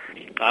 And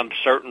I'm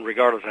certain,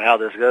 regardless of how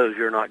this goes,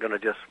 you're not going to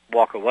just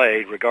walk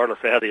away. Regardless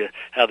of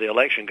how the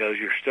election goes,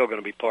 you're still going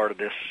to be part of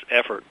this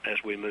effort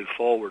as we move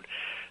forward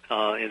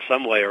in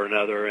some way or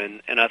another.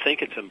 And I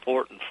think it's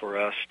important for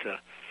us to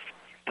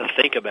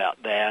think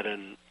about that.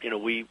 And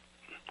we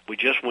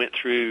just went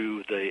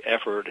through the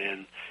effort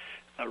and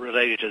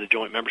related to the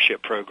joint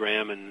membership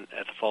program, and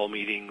at the fall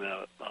meeting,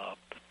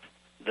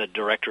 the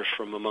directors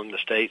from among the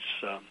states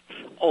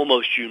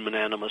almost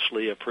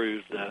unanimously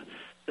approved the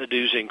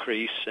dues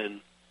increase.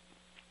 And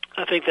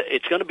I think that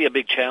it's going to be a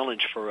big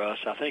challenge for us.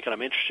 I think, and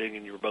I'm interested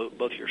in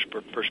both your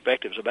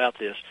perspectives about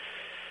this.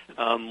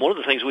 One of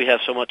the things we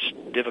have so much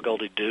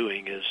difficulty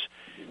doing is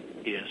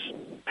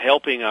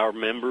helping our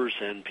members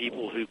and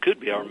people who could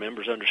be our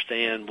members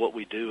understand what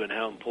we do and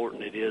how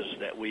important it is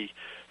that we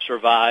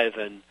survive.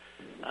 And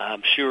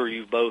I'm sure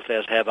you both,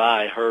 as have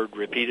I, heard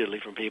repeatedly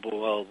from people,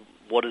 well,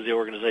 what does the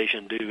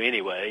organization do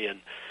anyway?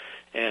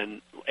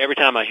 And every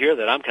time I hear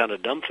that, I'm kind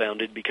of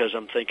dumbfounded because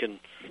I'm thinking,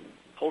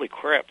 holy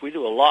crap, we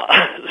do a lot.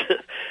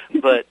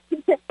 but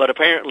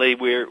apparently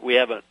we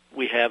haven't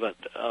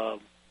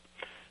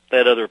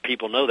let other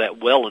people know that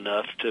well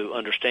enough to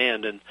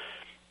understand, and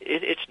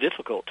it's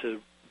difficult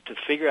to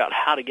figure out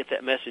how to get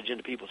that message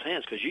into people's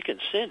hands, because you can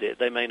send it,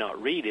 they may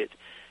not read it,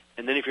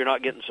 and then if you're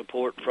not getting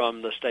support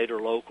from the state or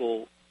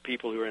local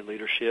people who are in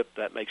leadership,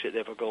 that makes it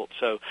difficult.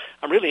 So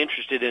I'm really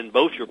interested in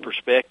both your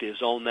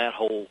perspectives on that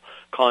whole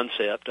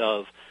concept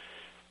of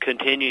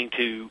continuing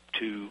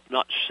to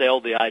not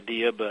sell the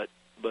idea, but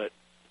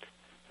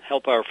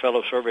help our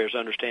fellow surveyors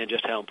understand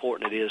just how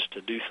important it is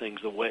to do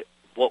things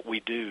what we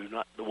do,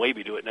 not the way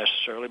we do it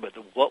necessarily, but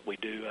what we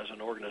do as an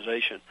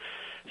organization.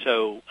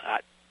 So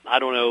I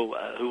don't know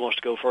who wants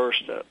to go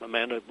first.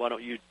 Amanda, why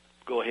don't you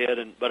go ahead?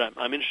 But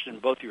I'm interested in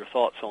both of your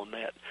thoughts on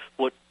that.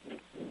 What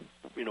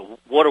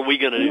are we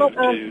going to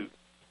do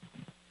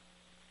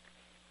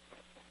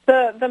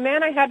to? The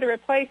man I had to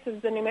replace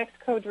is the New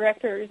Mexico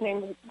director. His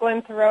name is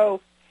Glenn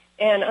Thoreau,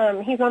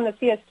 and he's on the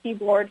CST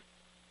board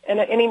and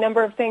any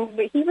number of things.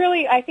 But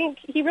I think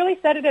he really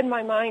set it in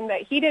my mind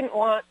that he didn't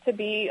want to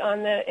be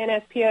on the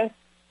NSPS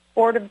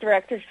board of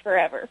directors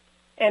forever.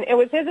 And it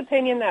was his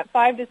opinion that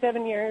 5 to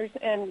 7 years,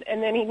 and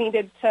then he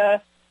needed to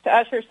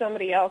usher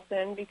somebody else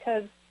in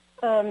because,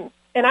 and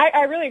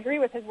I really agree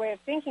with his way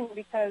of thinking,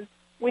 because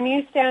when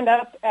you stand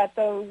up at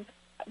those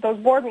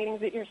board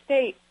meetings at your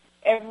state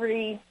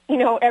every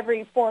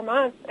 4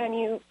 months and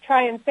you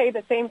try and say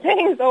the same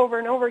things over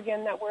and over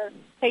again, that we're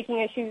taking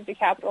issues to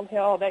Capitol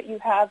Hill, that you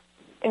have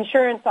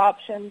insurance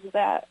options,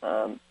 that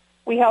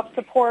we help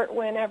support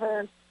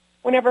whenever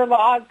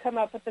laws come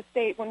up at the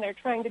state when they're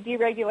trying to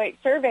deregulate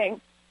surveying.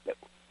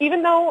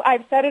 Even though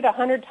I've said it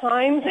 100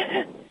 times,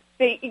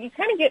 you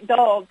kind of get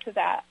dulled to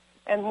that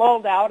and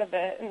lulled out of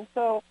it. And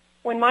so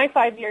when my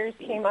 5 years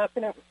came up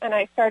and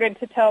I started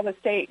to tell the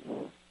state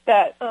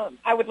that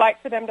I would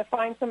like for them to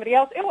find somebody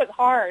else, it was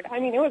hard. I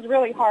mean, it was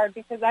really hard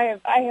because I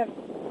have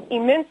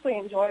immensely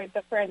enjoyed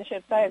the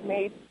friendships I have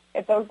made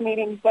at those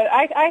meetings. But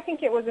I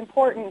think it was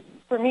important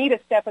for me to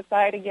step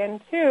aside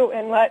again, too,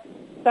 and let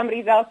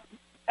somebody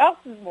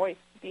else's voice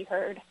be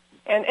heard.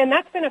 And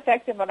that's been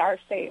effective at our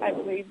state, I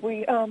believe.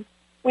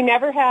 We've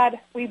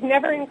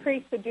never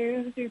increased the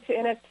dues due to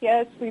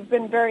NSPS. We've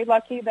been very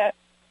lucky that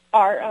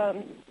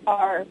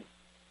our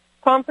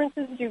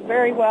conferences do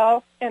very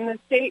well, and the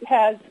state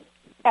has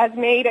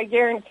made a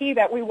guarantee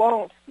that we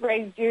won't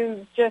raise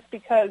dues just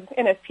because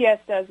NSPS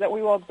does, that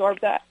we will absorb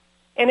that.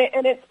 And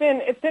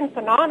it's been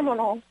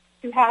phenomenal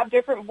to have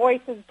different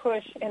voices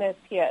push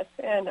NSPS.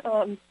 And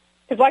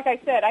because, like I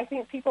said, I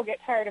think people get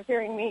tired of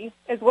hearing me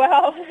as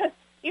well.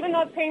 Even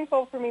though it's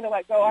painful for me to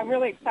let go, I'm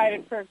really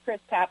excited for Chris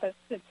Pappas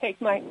to take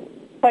my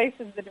place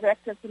as the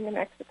director from New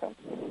Mexico.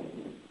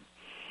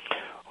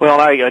 Well,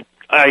 I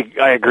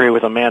agree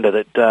with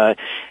Amanda that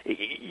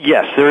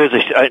yes, there is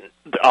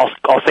I'll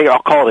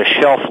call it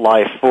a shelf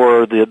life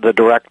for the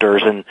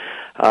directors, and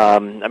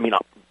I mean,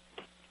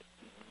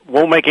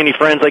 won't make any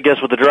friends, I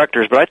guess, with the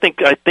directors, but I think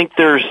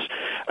there's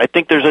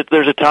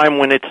a time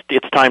when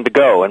it's time to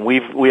go, and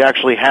we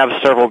actually have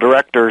several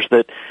directors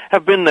that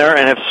have been there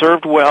and have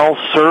served well,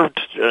 served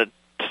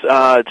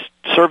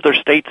their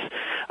states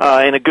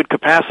in a good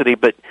capacity.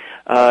 But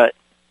I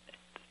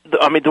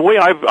mean, the way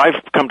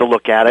I've come to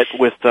look at it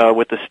with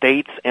the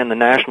states and the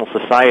National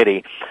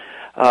Society,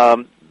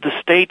 the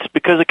states,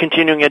 because of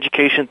continuing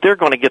education, they're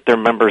going to get their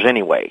members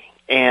anyway,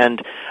 and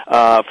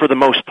for the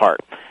most part.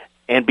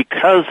 And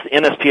because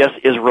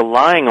NSPS is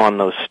relying on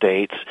those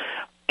states,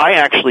 I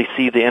actually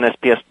see the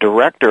NSPS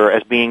director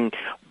as being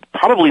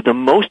probably the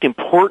most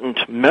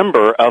important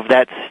member of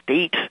that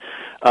state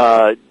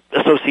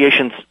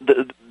association's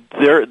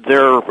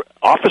their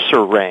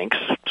officer ranks,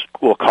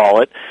 we'll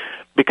call it,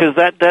 because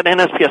that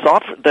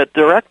NSPS that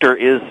director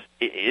is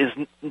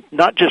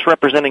not just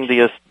representing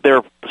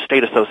their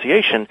state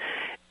association.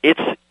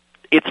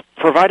 It's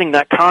providing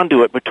that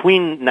conduit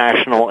between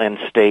national and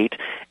state,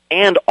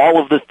 and all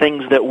of the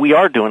things that we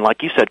are doing.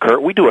 Like you said, Curt,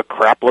 we do a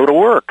crap load of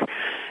work.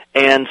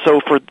 And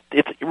so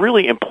it's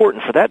really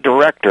important for that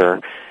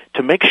director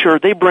to make sure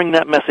they bring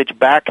that message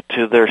back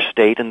to their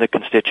state and the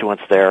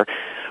constituents there,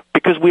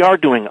 because we are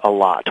doing a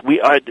lot.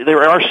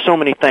 There are so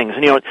many things.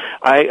 And,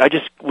 I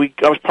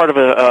was part of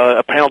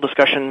a panel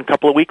discussion a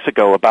couple of weeks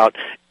ago about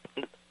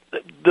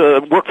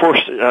the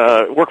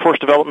workforce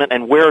development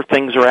and where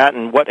things are at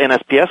and what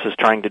NSPS is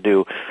trying to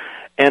do.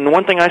 And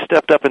one thing I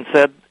stepped up and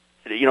said,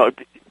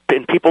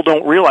 and people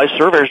don't realize,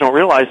 surveyors don't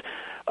realize,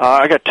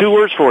 I got 2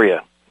 words for you.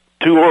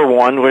 2 or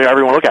 1, whatever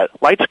you want to look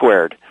at, light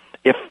squared.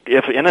 If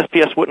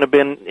NSPS wouldn't have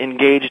been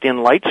engaged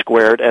in light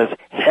squared, as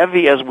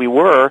heavy as we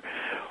were,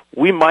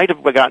 we might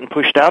have gotten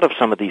pushed out of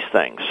some of these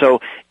things. So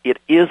it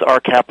is our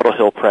Capitol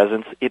Hill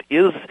presence, it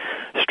is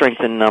strength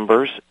in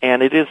numbers,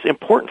 and it is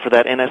important for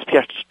that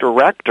NSPS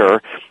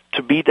director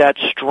to be that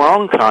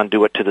strong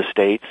conduit to the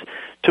states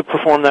to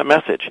perform that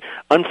message.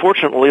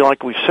 Unfortunately,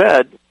 like we've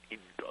said,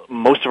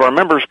 most of our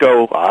members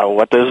go,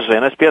 what does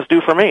NSPS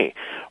do for me?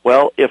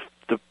 Well, if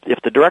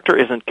the director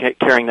isn't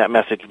carrying that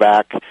message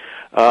back,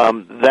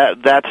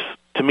 that's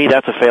to me,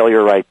 that's a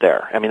failure right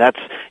there. I mean,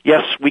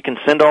 yes, we can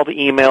send all the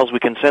emails, we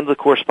can send the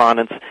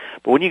correspondence,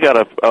 but when you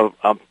got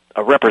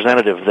a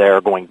representative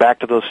there going back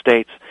to those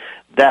states,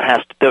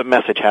 the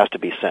message has to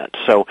be sent.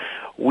 So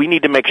we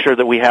need to make sure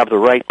that we have the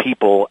right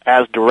people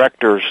as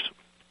directors,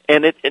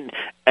 and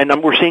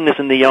we're seeing this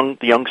in the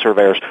young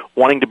surveyors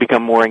wanting to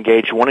become more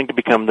engaged, wanting to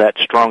become that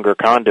stronger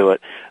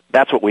conduit.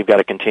 That's what we've got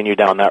to continue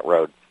down that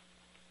road.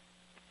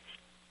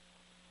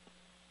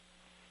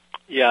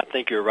 Yeah, I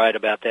think you're right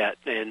about that,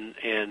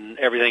 and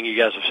everything you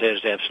guys have said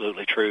is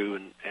absolutely true.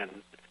 And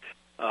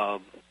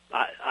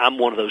I'm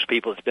one of those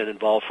people that's been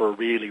involved for a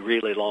really,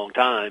 really long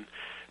time.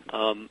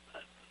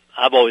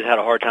 I've always had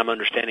a hard time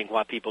understanding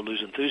why people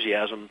lose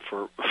enthusiasm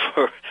for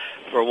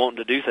wanting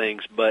to do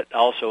things, but I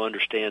also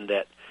understand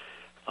that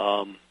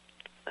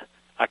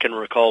I can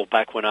recall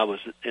back when I was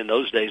in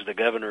those days the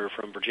governor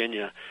from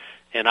Virginia,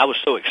 and I was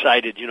so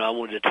excited. I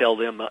wanted to tell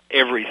them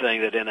everything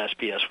that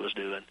NSPS was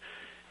doing.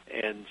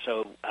 And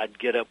so I'd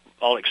get up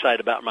all excited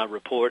about my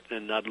report,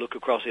 and I'd look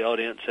across the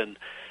audience, and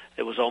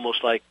it was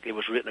almost like it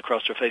was written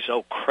across their face,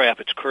 oh, crap,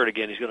 it's Curt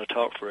again. He's going to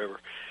talk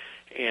forever.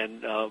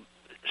 And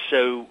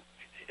so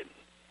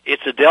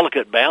it's a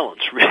delicate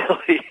balance,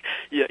 really.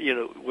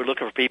 We're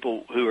looking for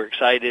people who are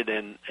excited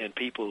and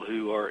people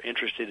who are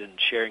interested in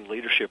sharing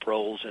leadership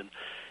roles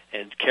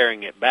and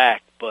carrying it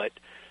back. But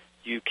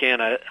you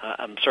can,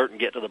 I'm certain,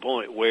 get to the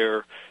point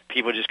where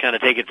people just kind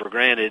of take it for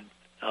granted,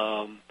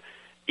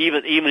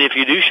 even if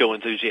you do show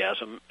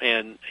enthusiasm,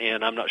 and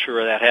I'm not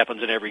sure that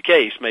happens in every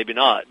case, maybe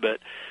not, but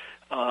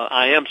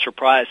I am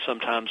surprised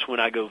sometimes when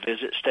I go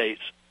visit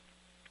states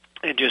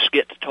and just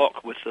get to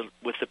talk with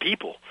the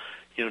people,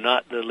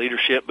 not the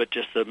leadership, but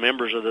just the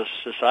members of the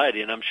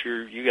society, and I'm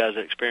sure you guys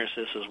have experienced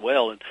this as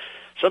well, and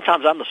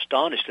sometimes I'm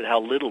astonished at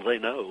how little they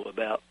know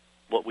about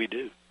what we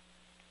do.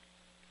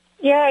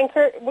 Yeah, and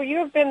Curt, well, you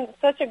have been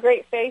such a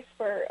great face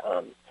for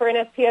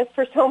NSPS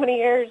for so many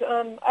years.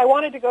 I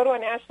wanted to go to a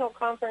national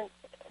conference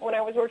when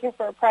I was working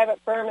for a private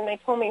firm, and they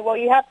told me, well,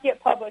 you have to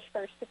get published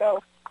first to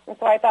go. And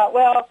so I thought,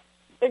 well,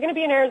 they're going to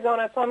be in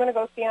Arizona, so I'm going to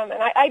go see them.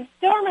 And I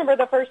still remember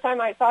the first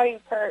time I saw you,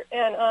 Curt,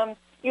 and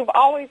you've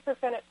always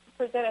presented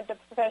the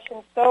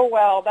profession so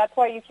well. That's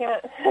why you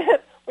can't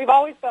 – we've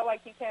always felt like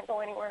you can't go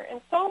anywhere.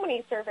 And so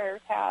many surveyors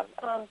have.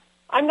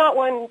 I'm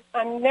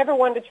never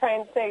one to try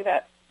and say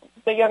that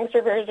the young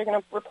surveyors are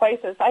going to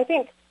replace us. I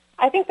think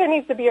there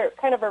needs to be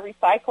kind of a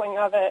recycling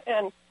of it,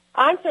 and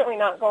I'm certainly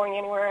not going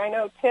anywhere. I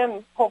know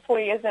Tim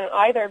hopefully isn't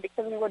either,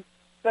 because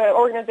the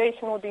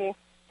organization would be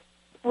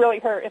really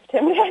hurt if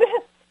Tim did.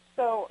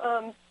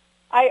 So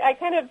I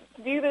kind of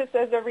view this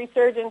as a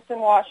resurgence in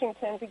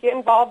Washington to get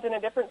involved in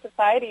a different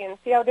society and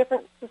see how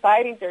different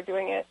societies are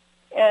doing it.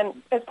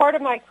 And as part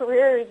of my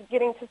career is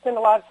getting to spend a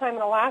lot of time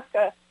in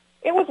Alaska,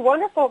 it was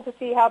wonderful to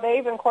see how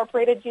they've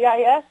incorporated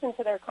GIS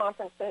into their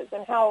conferences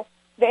and how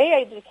they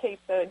educate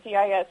the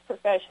GIS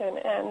profession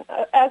and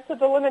as to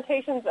the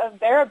limitations of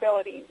their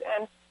abilities.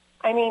 And,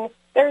 I mean,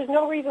 there's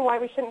no reason why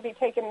we shouldn't be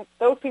taking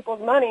those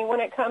people's money when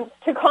it comes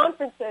to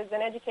conferences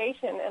and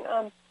education.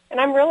 And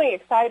I'm really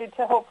excited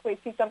to hopefully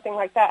see something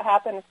like that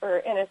happen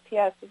for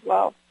NSPS as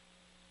well.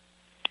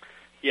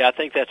 Yeah, I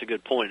think that's a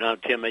good point.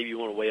 Tim, maybe you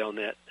want to weigh on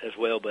that as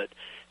well, but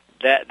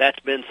that's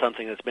been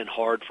something that's been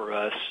hard for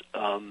us.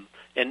 And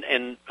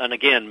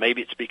again,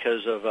 maybe it's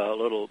because of a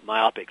little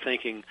myopic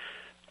thinking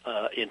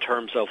in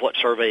terms of what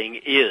surveying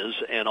is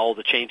and all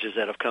the changes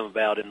that have come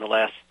about in the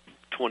last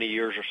 20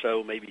 years or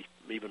so, maybe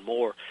even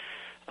more.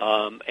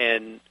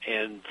 And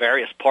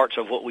various parts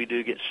of what we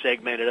do get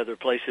segmented other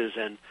places,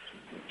 and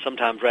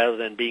sometimes rather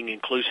than being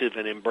inclusive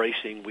and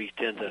embracing, we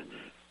tend to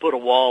put a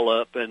wall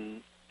up,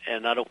 and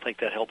I don't think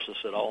that helps us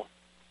at all.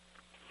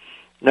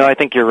 No, I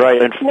think you're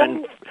right.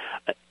 And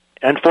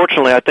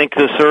unfortunately, I think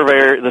the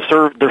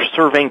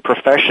surveying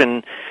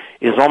profession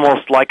is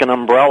almost like an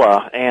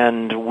umbrella,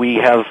 and we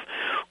have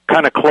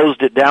kind of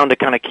closed it down to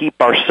kind of keep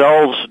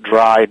ourselves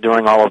dry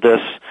during all of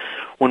this,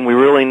 when we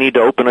really need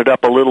to open it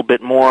up a little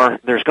bit more.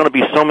 There's going to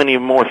be so many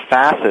more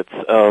facets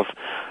of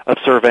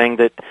surveying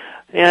that,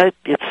 yeah,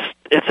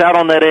 it's out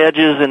on that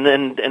edges,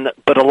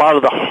 but a lot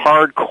of the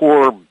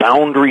hardcore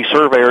boundary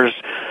surveyors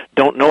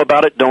don't know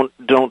about it.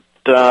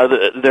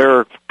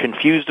 They're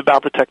confused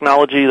about the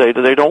technology.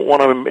 They don't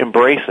want to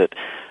embrace it.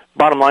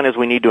 Bottom line is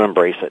we need to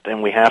embrace it,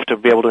 and we have to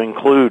be able to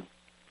include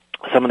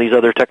some of these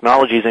other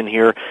technologies in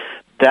here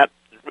that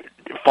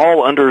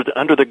fall under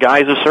the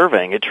guise of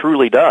surveying. It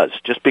truly does.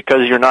 Just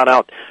because you're not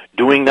out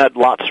doing that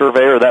lot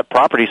survey or that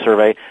property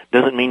survey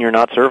doesn't mean you're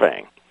not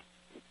surveying.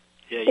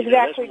 Yeah,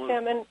 exactly,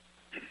 Tim. And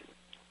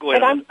go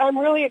ahead. And I'm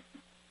really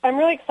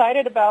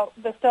excited about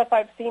the stuff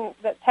I've seen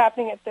that's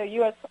happening at the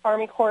U.S.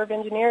 Army Corps of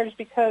Engineers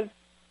because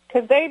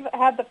they've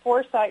had the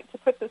foresight to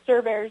put the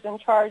surveyors in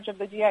charge of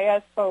the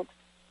GIS folks,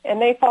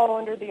 and they fall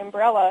under the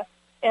umbrella.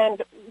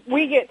 And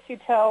we get to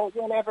tell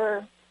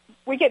whenever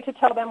we get to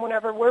tell them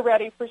whenever we're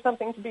ready for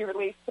something to be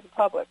released to the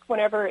public,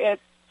 whenever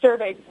it's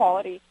survey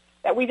quality,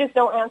 that we just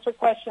don't answer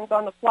questions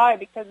on the fly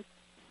because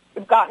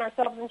we've gotten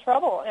ourselves in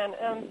trouble.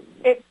 And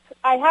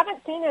I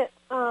haven't seen it.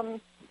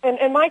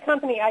 In my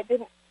company,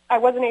 I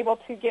wasn't able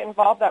to get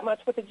involved that much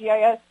with the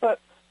GIS, but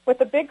with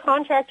the big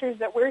contractors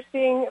that we're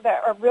seeing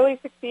that are really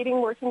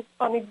succeeding working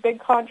on these big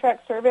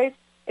contract surveys,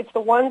 it's the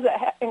ones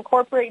that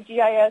incorporate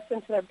GIS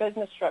into their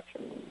business structure,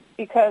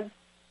 because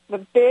the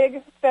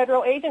big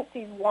federal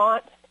agencies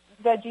want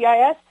the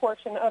GIS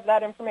portion of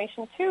that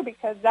information too,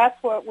 because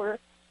that's what we're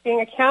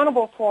being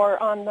accountable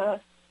for on the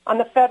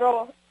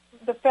federal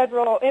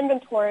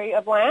inventory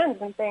of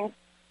lands and things.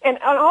 And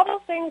all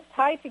those things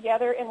tie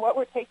together in what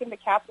we're taking to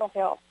Capitol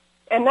Hill.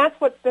 And that's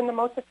what's been the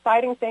most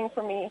exciting thing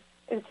for me,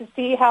 is to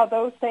see how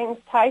those things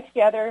tie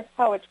together,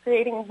 how it's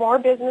creating more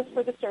business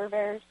for the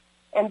surveyors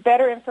and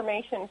better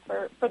information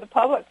for the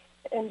public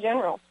in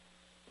general.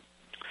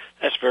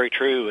 That's very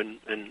true, and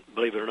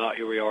believe it or not,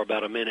 here we are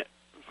about a minute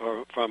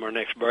from our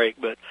next break.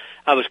 But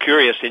I was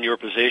curious, in your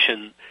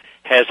position,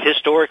 has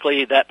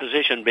historically that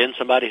position been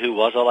somebody who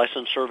was a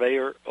licensed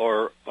surveyor,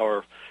 or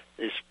are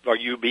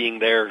you being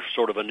there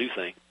sort of a new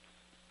thing?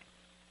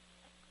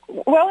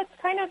 Well, it's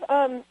kind of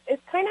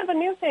a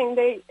new thing.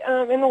 They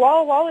in the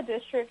Walla Walla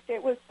district,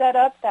 it was set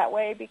up that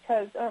way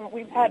because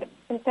we've had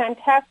some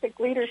fantastic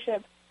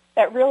leadership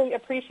that really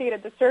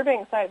appreciated the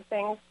surveying side of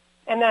things,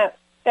 and that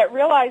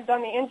realized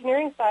on the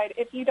engineering side,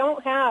 if you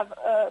don't have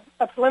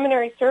a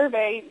preliminary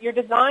survey, your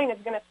design is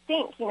going to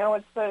stink. You know,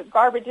 it's the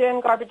garbage in,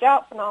 garbage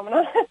out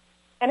phenomenon.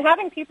 And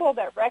having people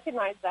that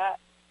recognize that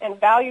and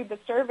value the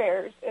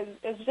surveyors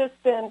is just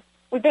been.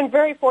 We've been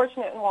very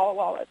fortunate in Walla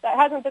Walla. That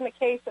hasn't been the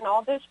case in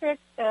all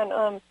districts,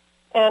 and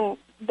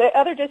the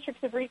other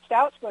districts have reached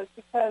out to us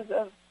because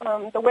of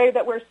the way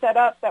that we're set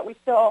up. That we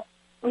still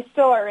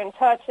are in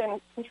touch and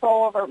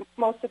control over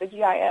most of the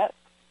GIS.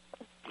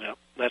 Yeah,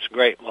 that's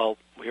great. Well,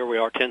 here we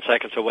are, 10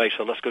 seconds away.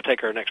 So let's go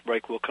take our next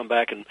break. We'll come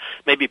back and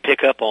maybe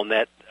pick up on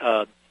that.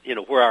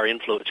 Where our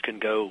influence can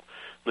go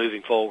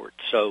moving forward.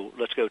 So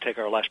let's go take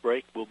our last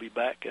break. We'll be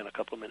back in a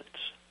couple of minutes.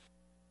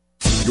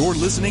 You're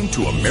listening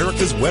to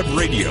America's Web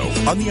Radio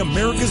on the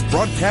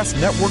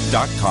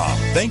AmericasBroadcastNetwork.com.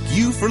 Thank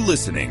you for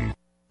listening.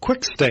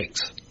 Quick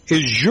Stakes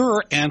is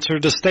your answer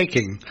to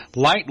staking.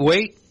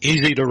 Lightweight,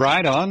 easy to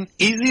ride on,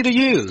 easy to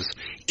use,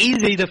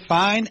 easy to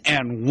find,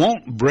 and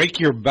won't break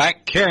your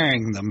back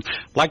carrying them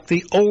like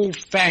the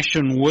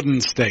old-fashioned wooden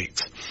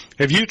stakes.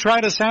 Have you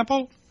tried a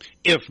sample?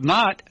 If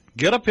not,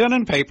 get a pen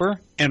and paper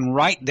and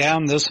write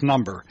down this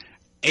number,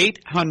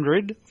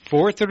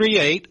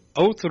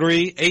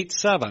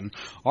 800-438-0387,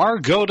 or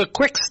go to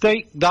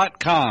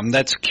quickstake.com.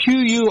 That's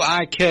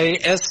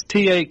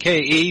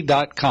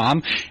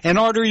QUIKSTAKE.com, and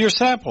order your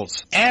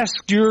samples.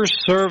 Ask your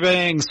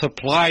surveying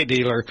supply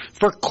dealer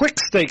for Quick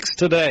Stakes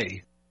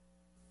today.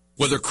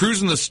 Whether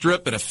cruising the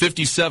strip in a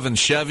 57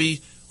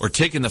 Chevy or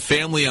taking the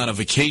family on a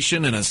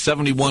vacation in a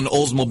 71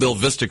 Oldsmobile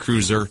Vista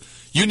Cruiser,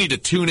 you need to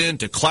tune in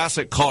to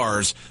Classic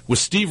Cars with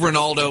Steve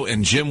Ronaldo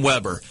and Jim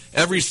Weber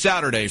every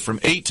Saturday from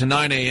 8 to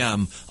 9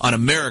 a.m. on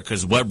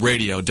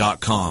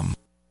AmericasWebRadio.com.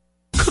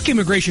 Cook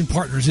Immigration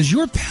Partners is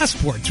your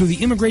passport through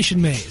the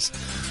immigration maze.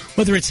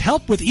 Whether it's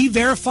help with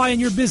E-Verify in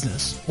your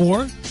business,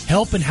 or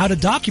help in how to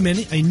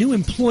document a new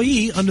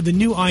employee under the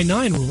new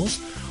I-9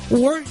 rules,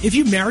 or if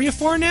you marry a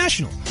foreign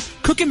national,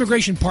 Cook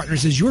Immigration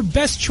Partners is your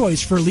best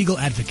choice for a legal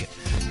advocate.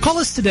 Call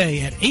us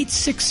today at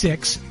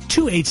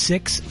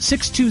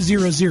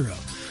 866-286-6200.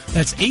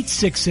 That's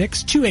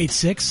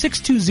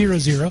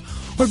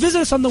 866-286-6200, or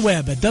visit us on the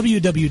web at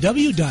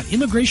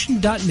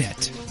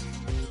www.immigration.net.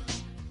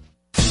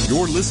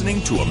 You're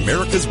listening to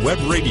America's Web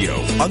Radio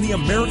on the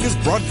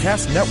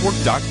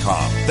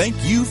AmericasBroadcastNetwork.com. Thank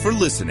you for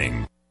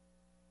listening.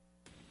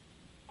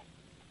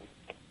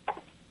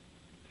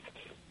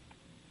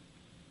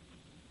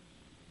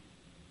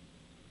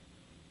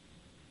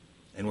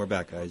 And we're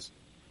back, guys.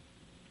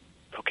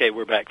 Okay,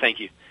 we're back. Thank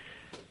you.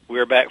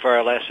 We're back for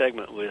our last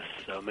segment with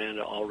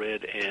Amanda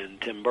Allred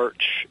and Tim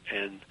Burch.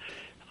 And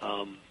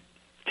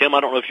Tim, I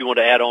don't know if you want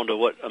to add on to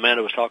what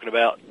Amanda was talking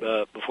about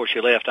before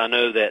she left. I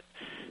know that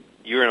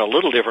you're in a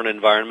little different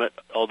environment,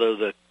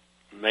 although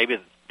maybe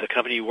the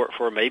company you work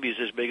for maybe is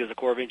as big as the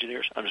Corps of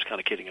Engineers. I'm just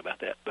kind of kidding about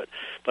that, but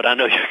I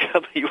know your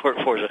company you work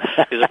for is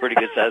a pretty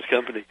good sized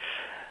company.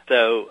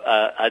 So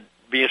I'd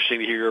be interesting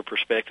to hear your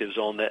perspectives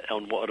on that,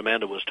 on what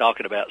Amanda was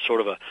talking about,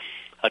 sort of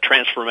a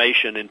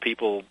transformation in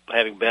people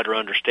having better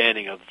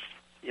understanding of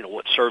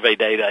what survey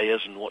data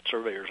is and what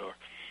surveyors are.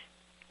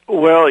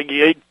 Well,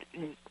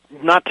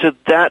 not to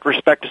that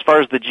respect as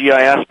far as the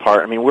GIS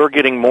part. I mean, we're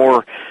getting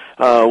more.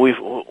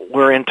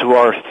 We're into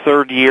our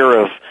third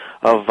year of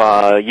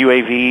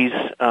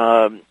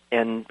UAVs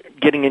and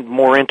getting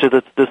more into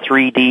the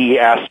 3D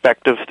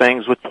aspect of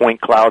things with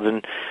point clouds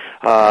and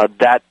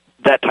that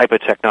type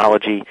of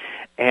technology.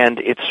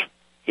 And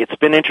it's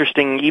been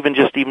interesting, even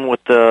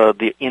with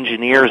the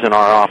engineers in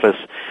our office,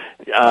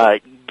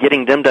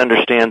 getting them to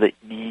understand that,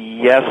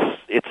 yes,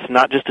 it's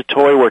not just a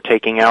toy we're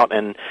taking out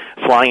and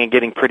flying and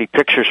getting pretty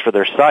pictures for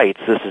their sites.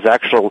 This is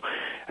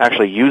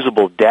actually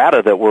usable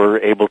data that we're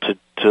able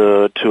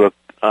to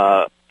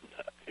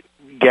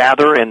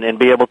gather and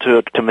be able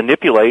to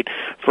manipulate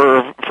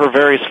for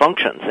various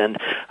functions. And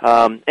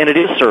it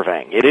is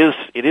surveying.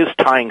 It is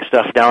tying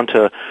stuff down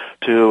to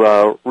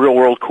real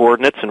world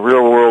coordinates and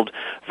real world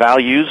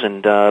values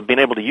and being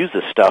able to use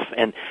this stuff.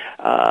 And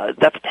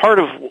that's part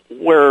of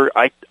where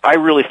I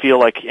really feel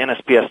like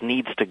NSPS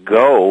needs to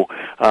go,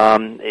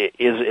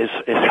 is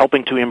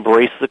helping to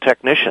embrace the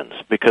technicians,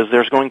 because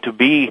there's going to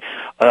be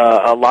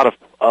a lot of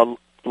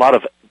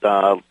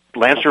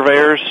land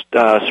surveyors,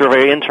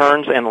 survey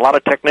interns, and a lot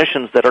of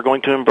technicians that are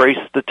going to embrace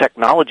the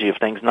technology of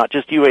things, not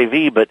just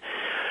UAV, but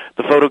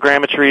the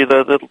photogrammetry,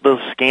 the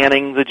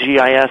scanning, the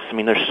GIS. I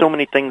mean, there's so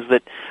many things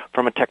that,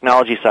 from a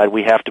technology side,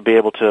 we have to be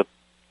able to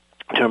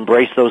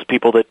embrace those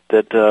people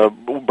that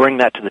bring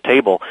that to the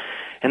table.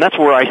 And that's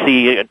where I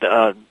see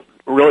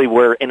really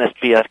where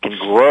NSPS can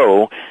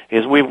grow,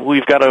 is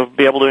we've got to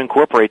be able to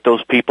incorporate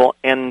those people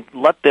and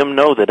let them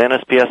know that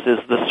NSPS is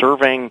the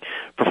surveying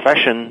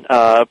profession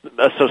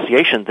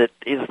association that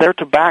is there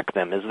to back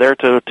them, is there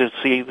to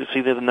see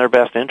that in their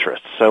best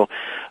interests. So,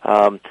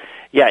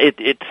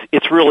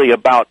 it's really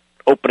about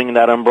opening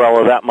that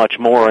umbrella that much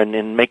more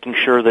and making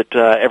sure that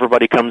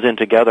everybody comes in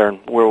together and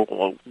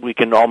we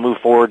can all move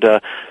forward.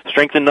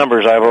 Strength in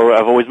numbers, I've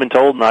always been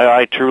told, and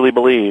I truly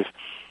believe.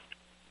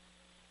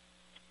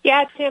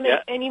 Yeah, Tim,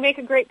 and you make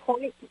a great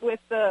point with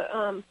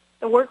the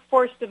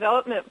workforce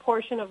development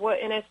portion of what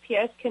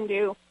NSPS can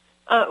do.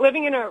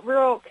 Living in a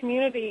rural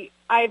community,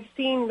 I've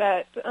seen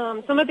that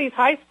some of these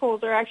high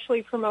schools are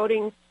actually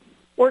promoting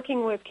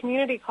working with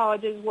community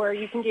colleges, where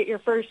you can get your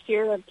first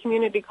year of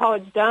community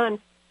college done,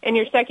 and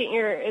your second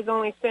year is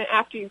only spent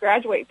after you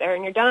graduate there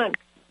and you're done.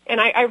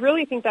 And I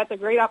really think that's a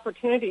great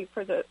opportunity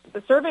for the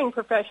surveying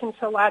profession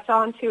to latch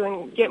on to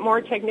and get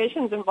more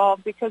technicians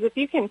involved, because if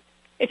you can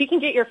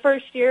get your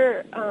first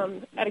year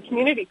at a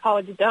community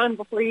college done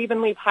before you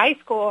even leave high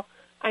school,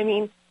 I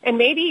mean, and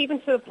maybe even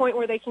to the point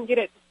where they can get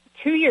it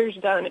 2 years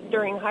done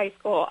during high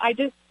school.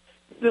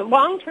 The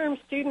long-term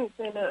students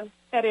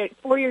at a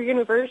four-year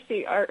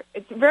university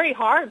it's very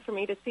hard for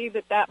me to see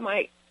that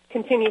might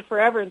continue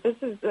forever. This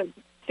is a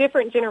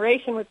different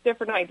generation with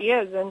different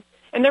ideas,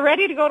 and they're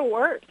ready to go to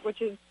work,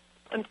 which is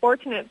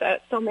unfortunate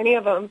that so many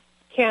of them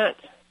can't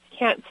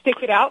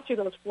stick it out through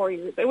those 4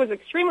 years. It was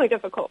extremely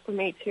difficult for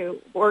me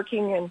to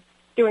working and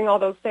doing all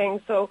those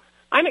things. So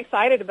I'm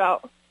excited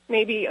about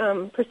maybe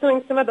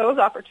pursuing some of those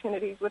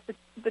opportunities with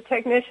the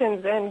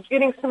technicians and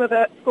getting some of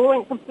that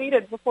schooling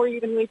completed before you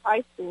even leave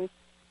high school.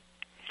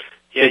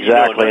 Yeah,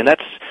 exactly. And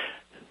that's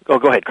 – go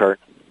ahead, Curt.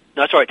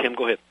 That's all right, Tim.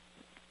 Go ahead.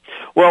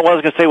 Well, what I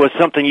was going to say was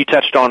something you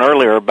touched on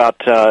earlier about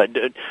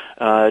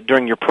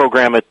during your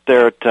program at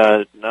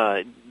the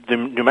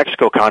New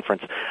Mexico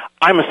conference.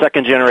 I'm a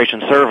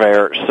second-generation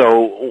surveyor,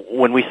 so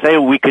when we say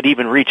we could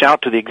even reach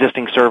out to the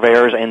existing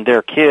surveyors and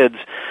their kids,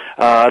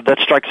 that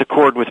strikes a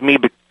chord with me,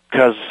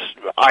 because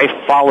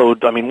I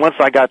followed, once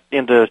I got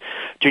into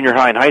junior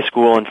high and high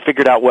school and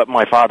figured out what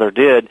my father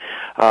did,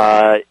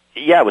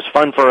 it was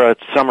fun for a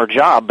summer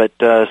job, but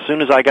as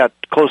soon as I got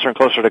closer and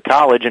closer to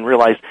college and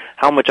realized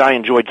how much I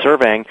enjoyed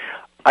surveying,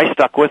 I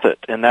stuck with it,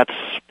 and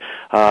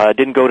I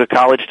didn't go to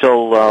college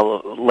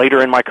till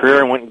later in my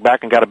career and went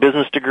back and got a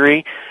business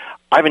degree.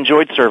 I've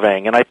enjoyed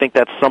surveying, and I think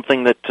that's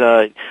something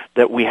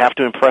that we have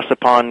to impress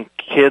upon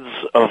kids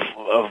of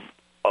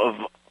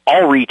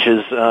all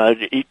reaches,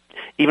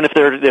 even if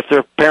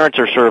their parents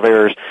are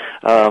surveyors.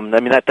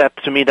 That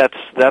to me, that's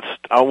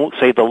I won't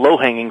say the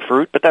low-hanging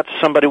fruit, but that's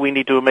somebody we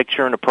need to make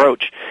sure and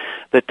approach.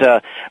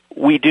 That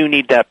we do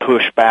need that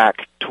push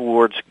back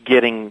towards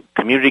getting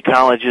community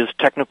colleges,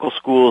 technical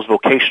schools,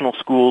 vocational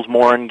schools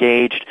more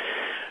engaged.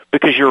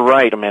 Because you're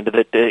right, Amanda,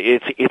 that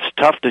it's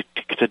tough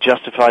to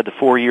justify the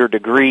 4-year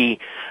degree,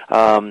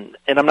 and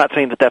I'm not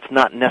saying that that's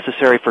not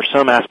necessary for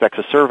some aspects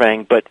of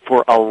surveying, but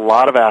for a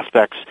lot of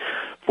aspects,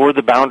 for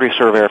the boundary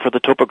surveyor, for the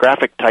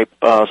topographic type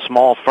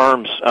small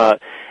firms,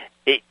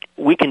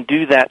 we can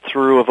do that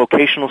through a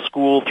vocational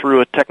school, through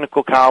a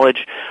technical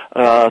college,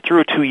 through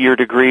a 2-year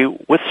degree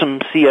with some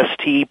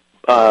CST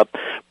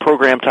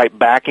program type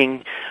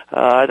backing.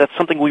 That's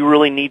something we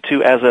really need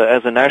to, as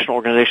a national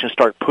organization,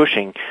 start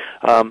pushing.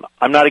 I'm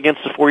not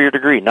against the 4-year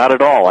degree, not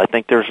at all. I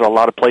think there's a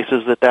lot of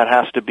places that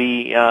has to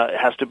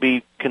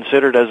be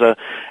considered as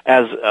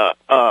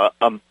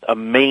a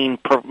main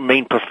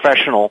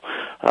professional.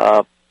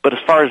 But as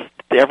far as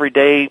the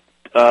everyday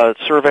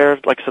surveyor,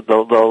 like I said,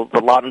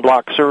 the lot and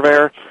block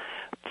surveyor,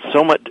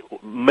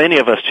 many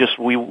of us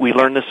we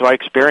learn this by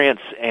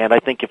experience, and I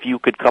think if you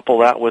could couple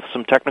that with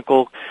some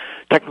technical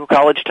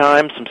college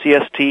time, some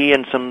CST,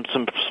 and some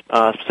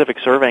specific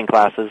surveying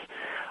classes,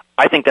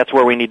 I think that's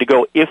where we need to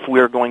go if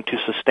we're going to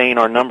sustain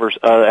our numbers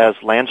as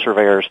land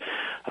surveyors.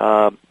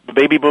 The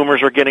baby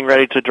boomers are getting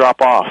ready to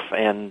drop off,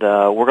 and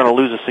we're going to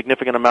lose a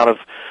significant amount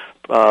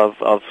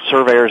of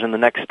surveyors in the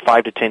next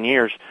 5 to 10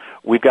 years.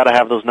 We've got to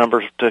have those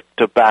numbers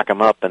to back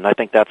them up, and I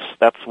think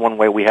that's one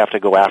way we have to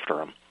go after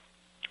them.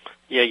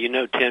 Yeah,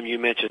 Tim, you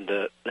mentioned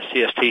the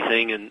CST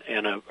thing,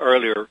 and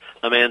earlier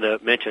Amanda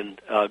mentioned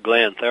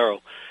Glenn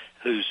Farrell,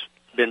 who's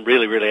been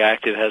really, really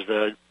active, has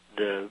the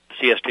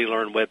CST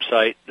Learn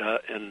website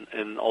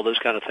and all those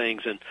kind of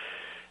things,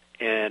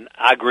 and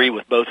I agree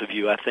with both of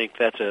you. I think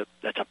that's a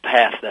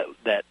path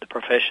that the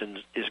profession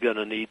is going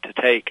to need to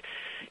take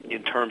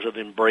in terms of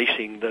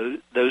embracing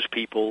those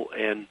people,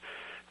 and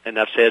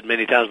I've said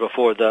many times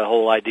before, the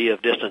whole idea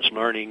of distance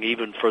learning,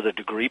 even for the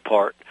degree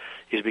part,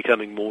 is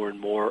becoming more and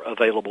more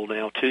available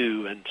now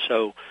too. And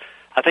so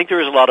I think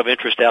there is a lot of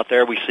interest out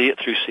there. We see it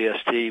through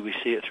CST. We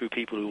see it through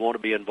people who want to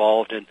be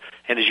involved. And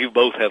as you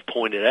both have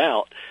pointed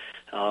out,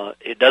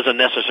 it doesn't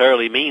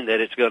necessarily mean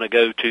that it's going to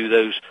go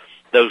to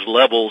those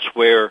levels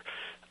where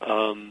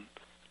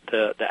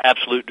the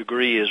absolute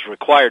degree is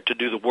required to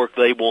do the work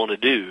they want to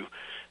do,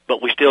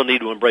 but we still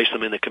need to embrace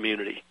them in the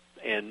community.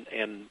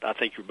 And I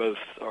think you both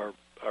are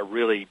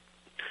really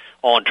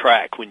on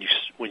track when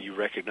you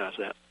recognize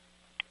that.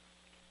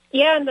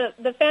 Yeah, and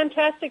the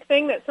fantastic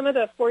thing that some of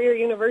the four-year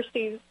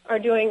universities are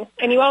doing,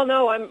 and you all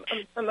know I'm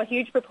a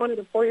huge proponent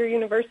of four-year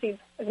universities.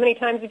 As many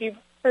times as you've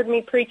heard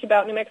me preach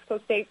about New Mexico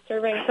State's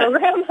surveying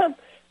program,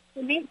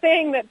 the neat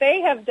thing that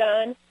they have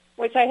done,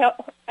 which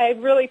I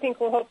really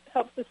think will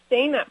help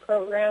sustain that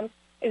program,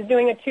 is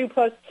doing a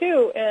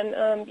 2+2,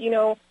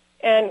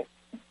 and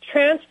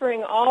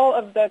transferring all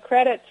of the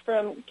credits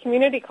from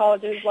community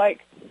colleges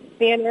like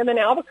C&M and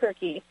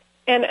Albuquerque,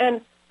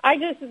 and I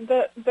just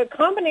the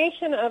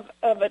combination of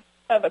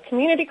a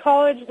community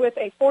college with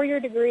a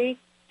 4-year degree,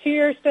 2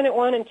 years spent at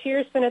one and 2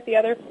 years spent at the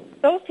other.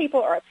 Those people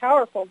are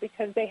powerful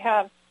because they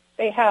have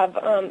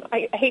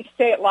I hate to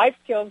say it, life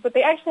skills, but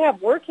they actually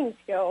have working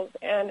skills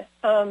and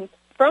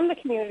from the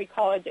community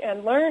college,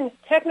 and learn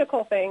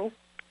technical things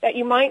that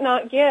you might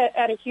not get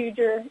at a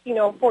huger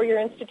 4-year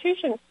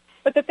institution.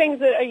 But the things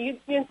that a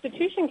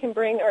institution can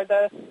bring are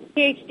the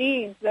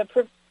PhDs,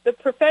 the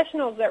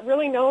professionals that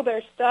really know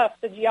their stuff,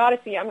 the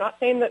geodesy. I'm not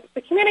saying that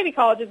the community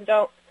colleges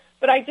don't,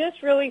 but I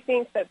just really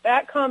think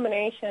that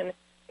combination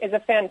is a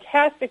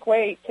fantastic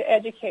way to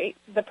educate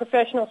the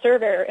professional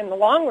surveyor in the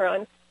long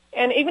run.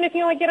 And even if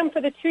you only get them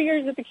for the 2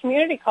 years at the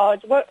community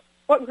college,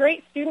 what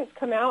great students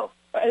come out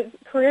as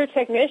career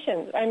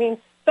technicians. I mean,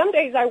 some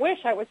days I wish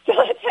I was still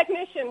a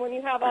technician when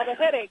you have all the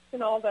headaches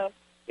and all the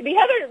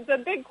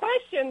big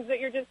questions that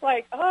you're just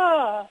like,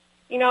 but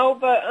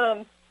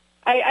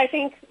I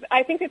think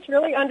it's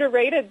really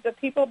underrated, the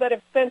people that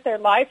have spent their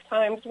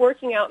lifetimes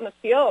working out in the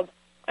field.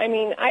 I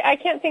mean, I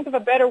can't think of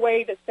a better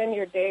way to spend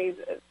your days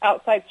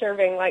outside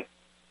surveying, like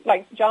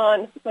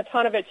John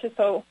Matanovich is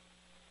so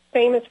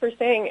famous for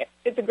saying,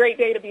 it's a great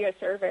day to be a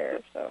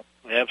surveyor. So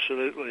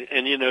absolutely.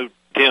 And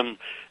Tim,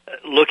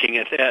 looking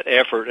at that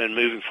effort and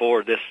moving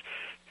forward,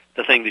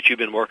 the thing that you've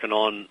been working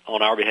on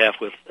our behalf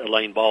with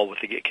Elaine Ball with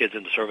the Get Kids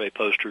into Survey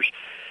posters,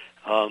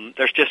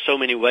 there's just so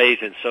many ways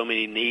and so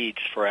many needs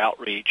for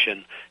outreach,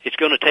 and it's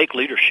going to take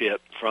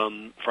leadership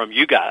from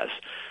you guys,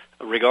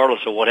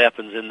 regardless of what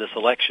happens in this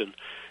election.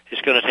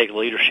 It's going to take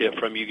leadership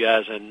from you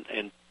guys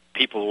and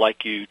people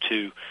like you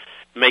to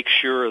make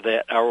sure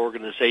that our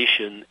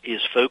organization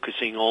is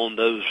focusing on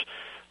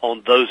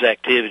those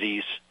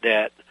activities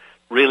that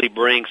really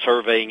bring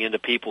surveying into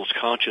people's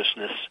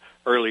consciousness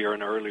earlier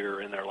and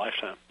earlier in their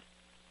lifetime.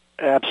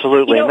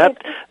 Absolutely. Go ahead,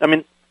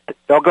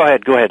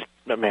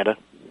 Amanda.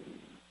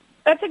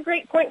 That's a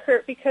great point,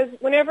 Curt, because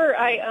whenever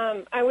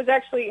I was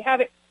actually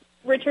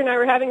Richard and I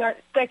were having our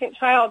second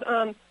child,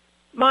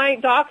 my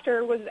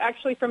doctor was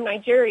actually from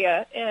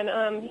Nigeria,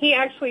 and he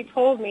actually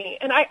told me,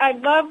 and I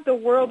love the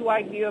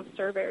worldwide view of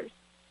surveyors,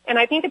 and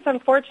I think it's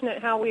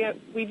unfortunate how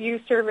we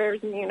view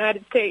surveyors in the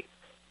United States,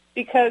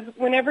 because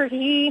whenever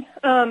he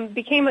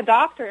became a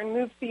doctor and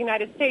moved to the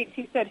United States,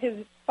 he said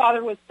his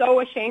father was so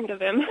ashamed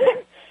of him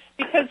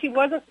because he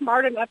wasn't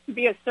smart enough to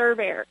be a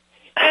surveyor.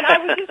 And I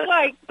was just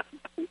like,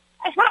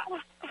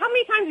 how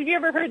many times have you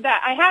ever heard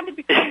that? I had to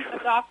become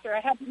a doctor. I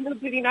had to move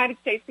to the United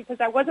States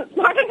because I wasn't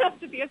smart enough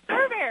to be a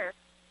surveyor.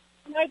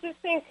 And I just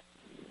think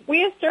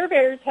we as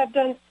surveyors have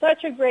done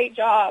such a great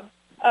job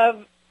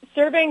of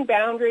surveying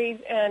boundaries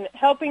and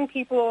helping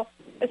people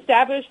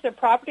establish their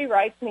property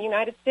rights in the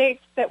United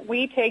States that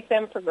we take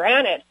them for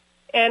granted.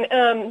 And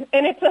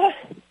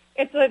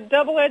it's a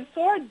double-edged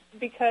sword,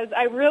 because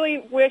I really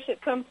wish at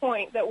some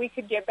point that we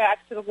could get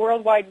back to the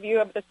worldwide view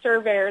of the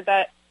surveyor,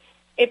 that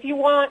if you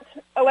want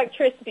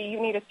electricity, you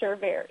need a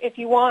surveyor. If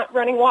you want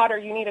running water,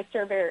 you need a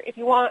surveyor. If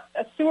you want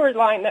a sewer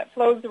line that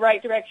flows the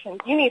right direction,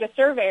 you need a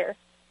surveyor.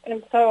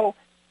 And so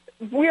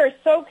we are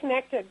so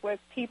connected with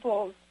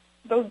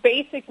those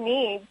basic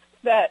needs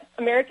that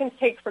Americans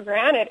take for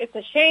granted. It's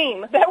a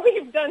shame that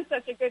we've done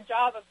such a good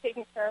job of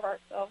taking care of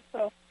ourselves.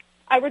 So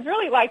I would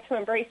really like to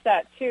embrace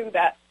that too,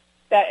 that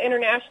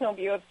international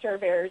view of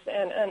surveyors.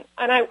 And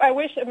I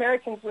wish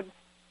Americans would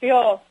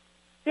feel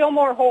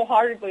more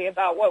wholeheartedly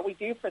about what we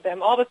do for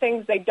them, all the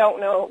things they don't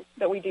know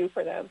that we do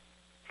for them.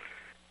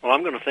 Well,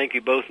 I'm going to thank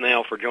you both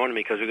now for joining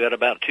me, because we've got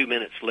about 2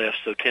 minutes left.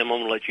 So, Tim, I'm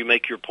going to let you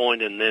make your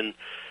point, and then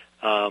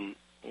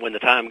when the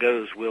time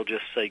goes, we'll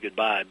just say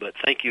goodbye. But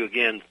thank you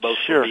again both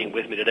for being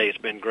with me today. It's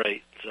been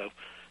great. So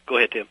Go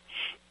ahead, Tim.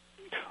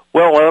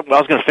 Well, what I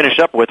was going to finish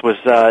up with was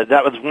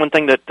that was one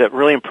thing that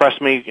really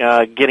impressed me,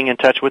 getting in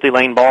touch with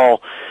Elaine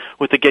Ball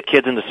with the Get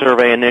Kids in the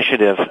Survey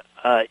initiative.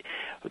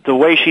 The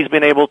way she's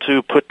been able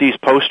to put these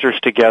posters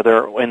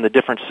together in the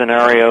different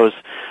scenarios,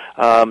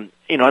 and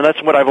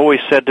that's what I've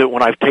always said that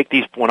when I take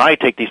these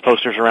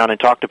posters around and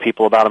talk to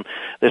people about them.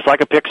 It's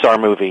like a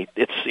Pixar movie.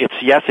 It's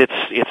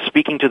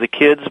speaking to the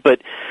kids,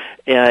 but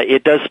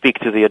it does speak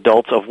to the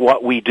adults of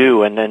what we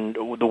do. And then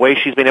the way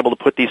she's been able to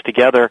put these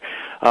together,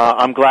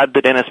 I'm glad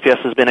that NSPS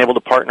has been able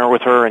to partner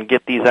with her and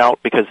get these out,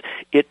 because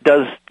it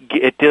does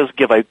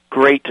give a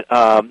great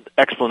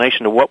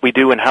explanation of what we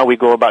do and how we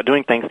go about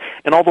doing things,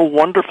 and all the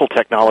wonderful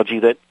technology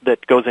that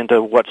goes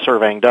into what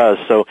surveying does.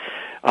 So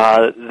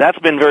that's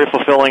been very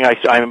fulfilling.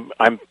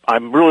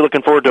 I'm really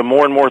looking forward to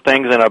more and more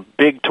things, and a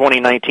big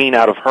 2019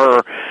 out of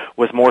her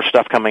with more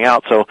stuff coming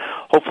out. So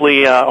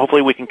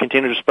hopefully we can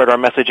continue to spread our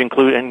message,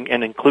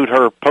 include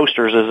her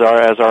posters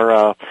as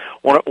our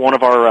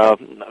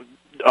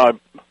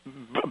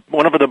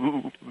one of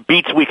the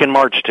beats we can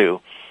march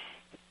to.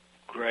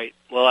 Great.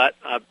 Well,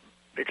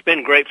 it's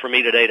been great for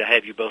me today to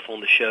have you both on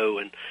the show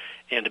and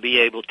to be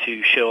able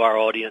to show our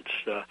audience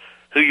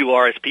who you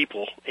are as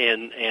people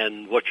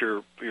and what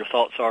your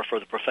thoughts are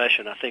for the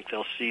profession. I think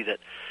they'll see that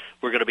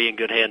we're going to be in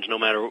good hands no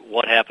matter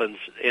what happens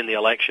in the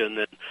election.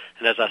 And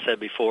as I said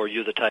before,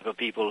 you're the type of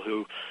people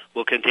who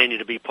will continue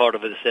to be part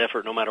of this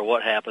effort no matter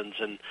what happens.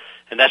 And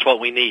that's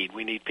what we need.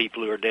 We need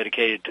people who are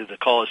dedicated to the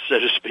cause, so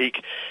to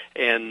speak.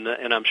 And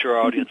I'm sure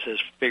our audience has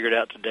figured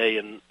out today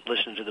and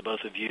listening to the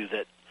both of you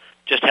that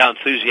just how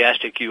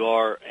enthusiastic you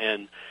are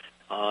and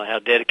how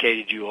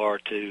dedicated you are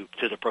to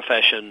the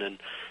profession. And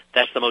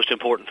that's the most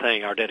important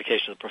thing, our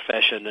dedication to the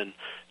profession. And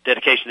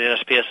dedication to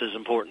NSPS is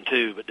important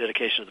too, but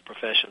dedication to the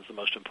profession is the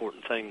most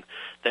important thing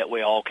that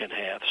we all can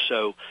have.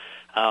 So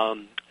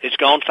it's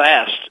gone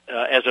fast,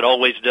 as it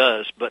always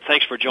does, but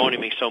thanks for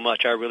joining me so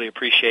much. I really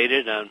appreciate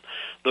it, and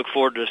look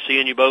forward to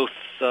seeing you both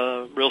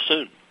real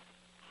soon.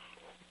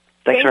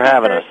 Thanks for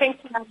having us. Thanks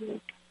for having me.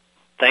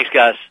 Thanks,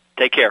 guys.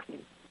 Take care.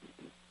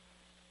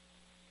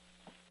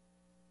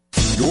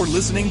 You're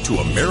listening to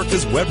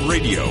America's Web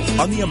Radio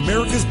on the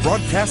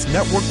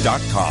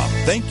AmericasBroadcastNetwork.com.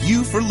 Thank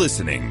you for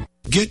listening.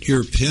 Get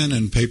your pen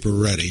and paper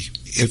ready.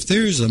 If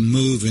there's a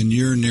move in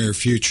your near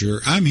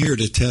future, I'm here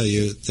to tell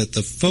you that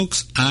the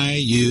folks I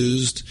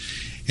used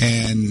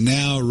and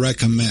now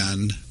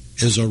recommend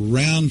is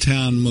Around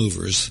Town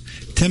Movers.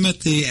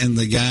 Timothy and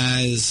the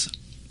guys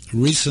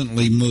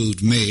recently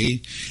moved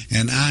me,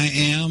 and I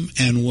am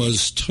and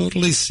was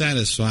totally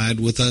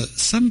satisfied with a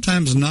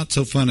sometimes not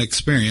so fun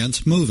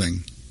experience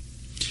moving.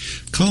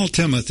 Call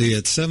Timothy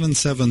at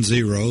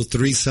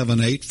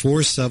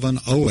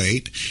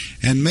 770-378-4708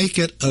 and make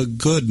it a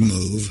good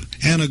move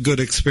and a good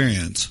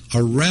experience.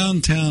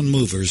 Around Town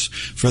Movers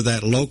for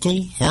that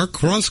local or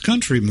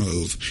cross-country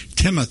move.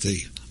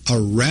 Timothy,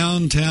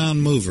 Around Town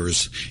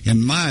Movers,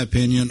 in my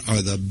opinion,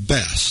 are the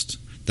best.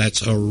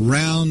 That's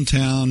Around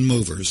Town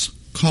Movers.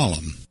 Call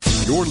them.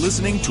 You're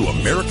listening to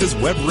America's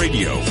Web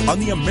Radio on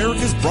the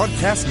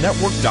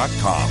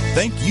AmericasBroadcastNetwork.com.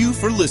 Thank you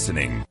for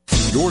listening.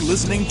 You're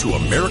listening to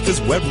America's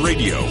Web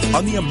Radio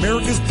on the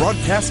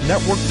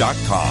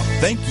AmericasBroadcastNetwork.com.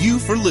 Thank you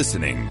for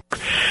listening.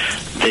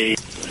 They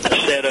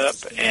set up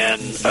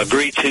and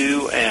agree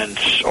to and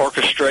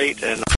orchestrate and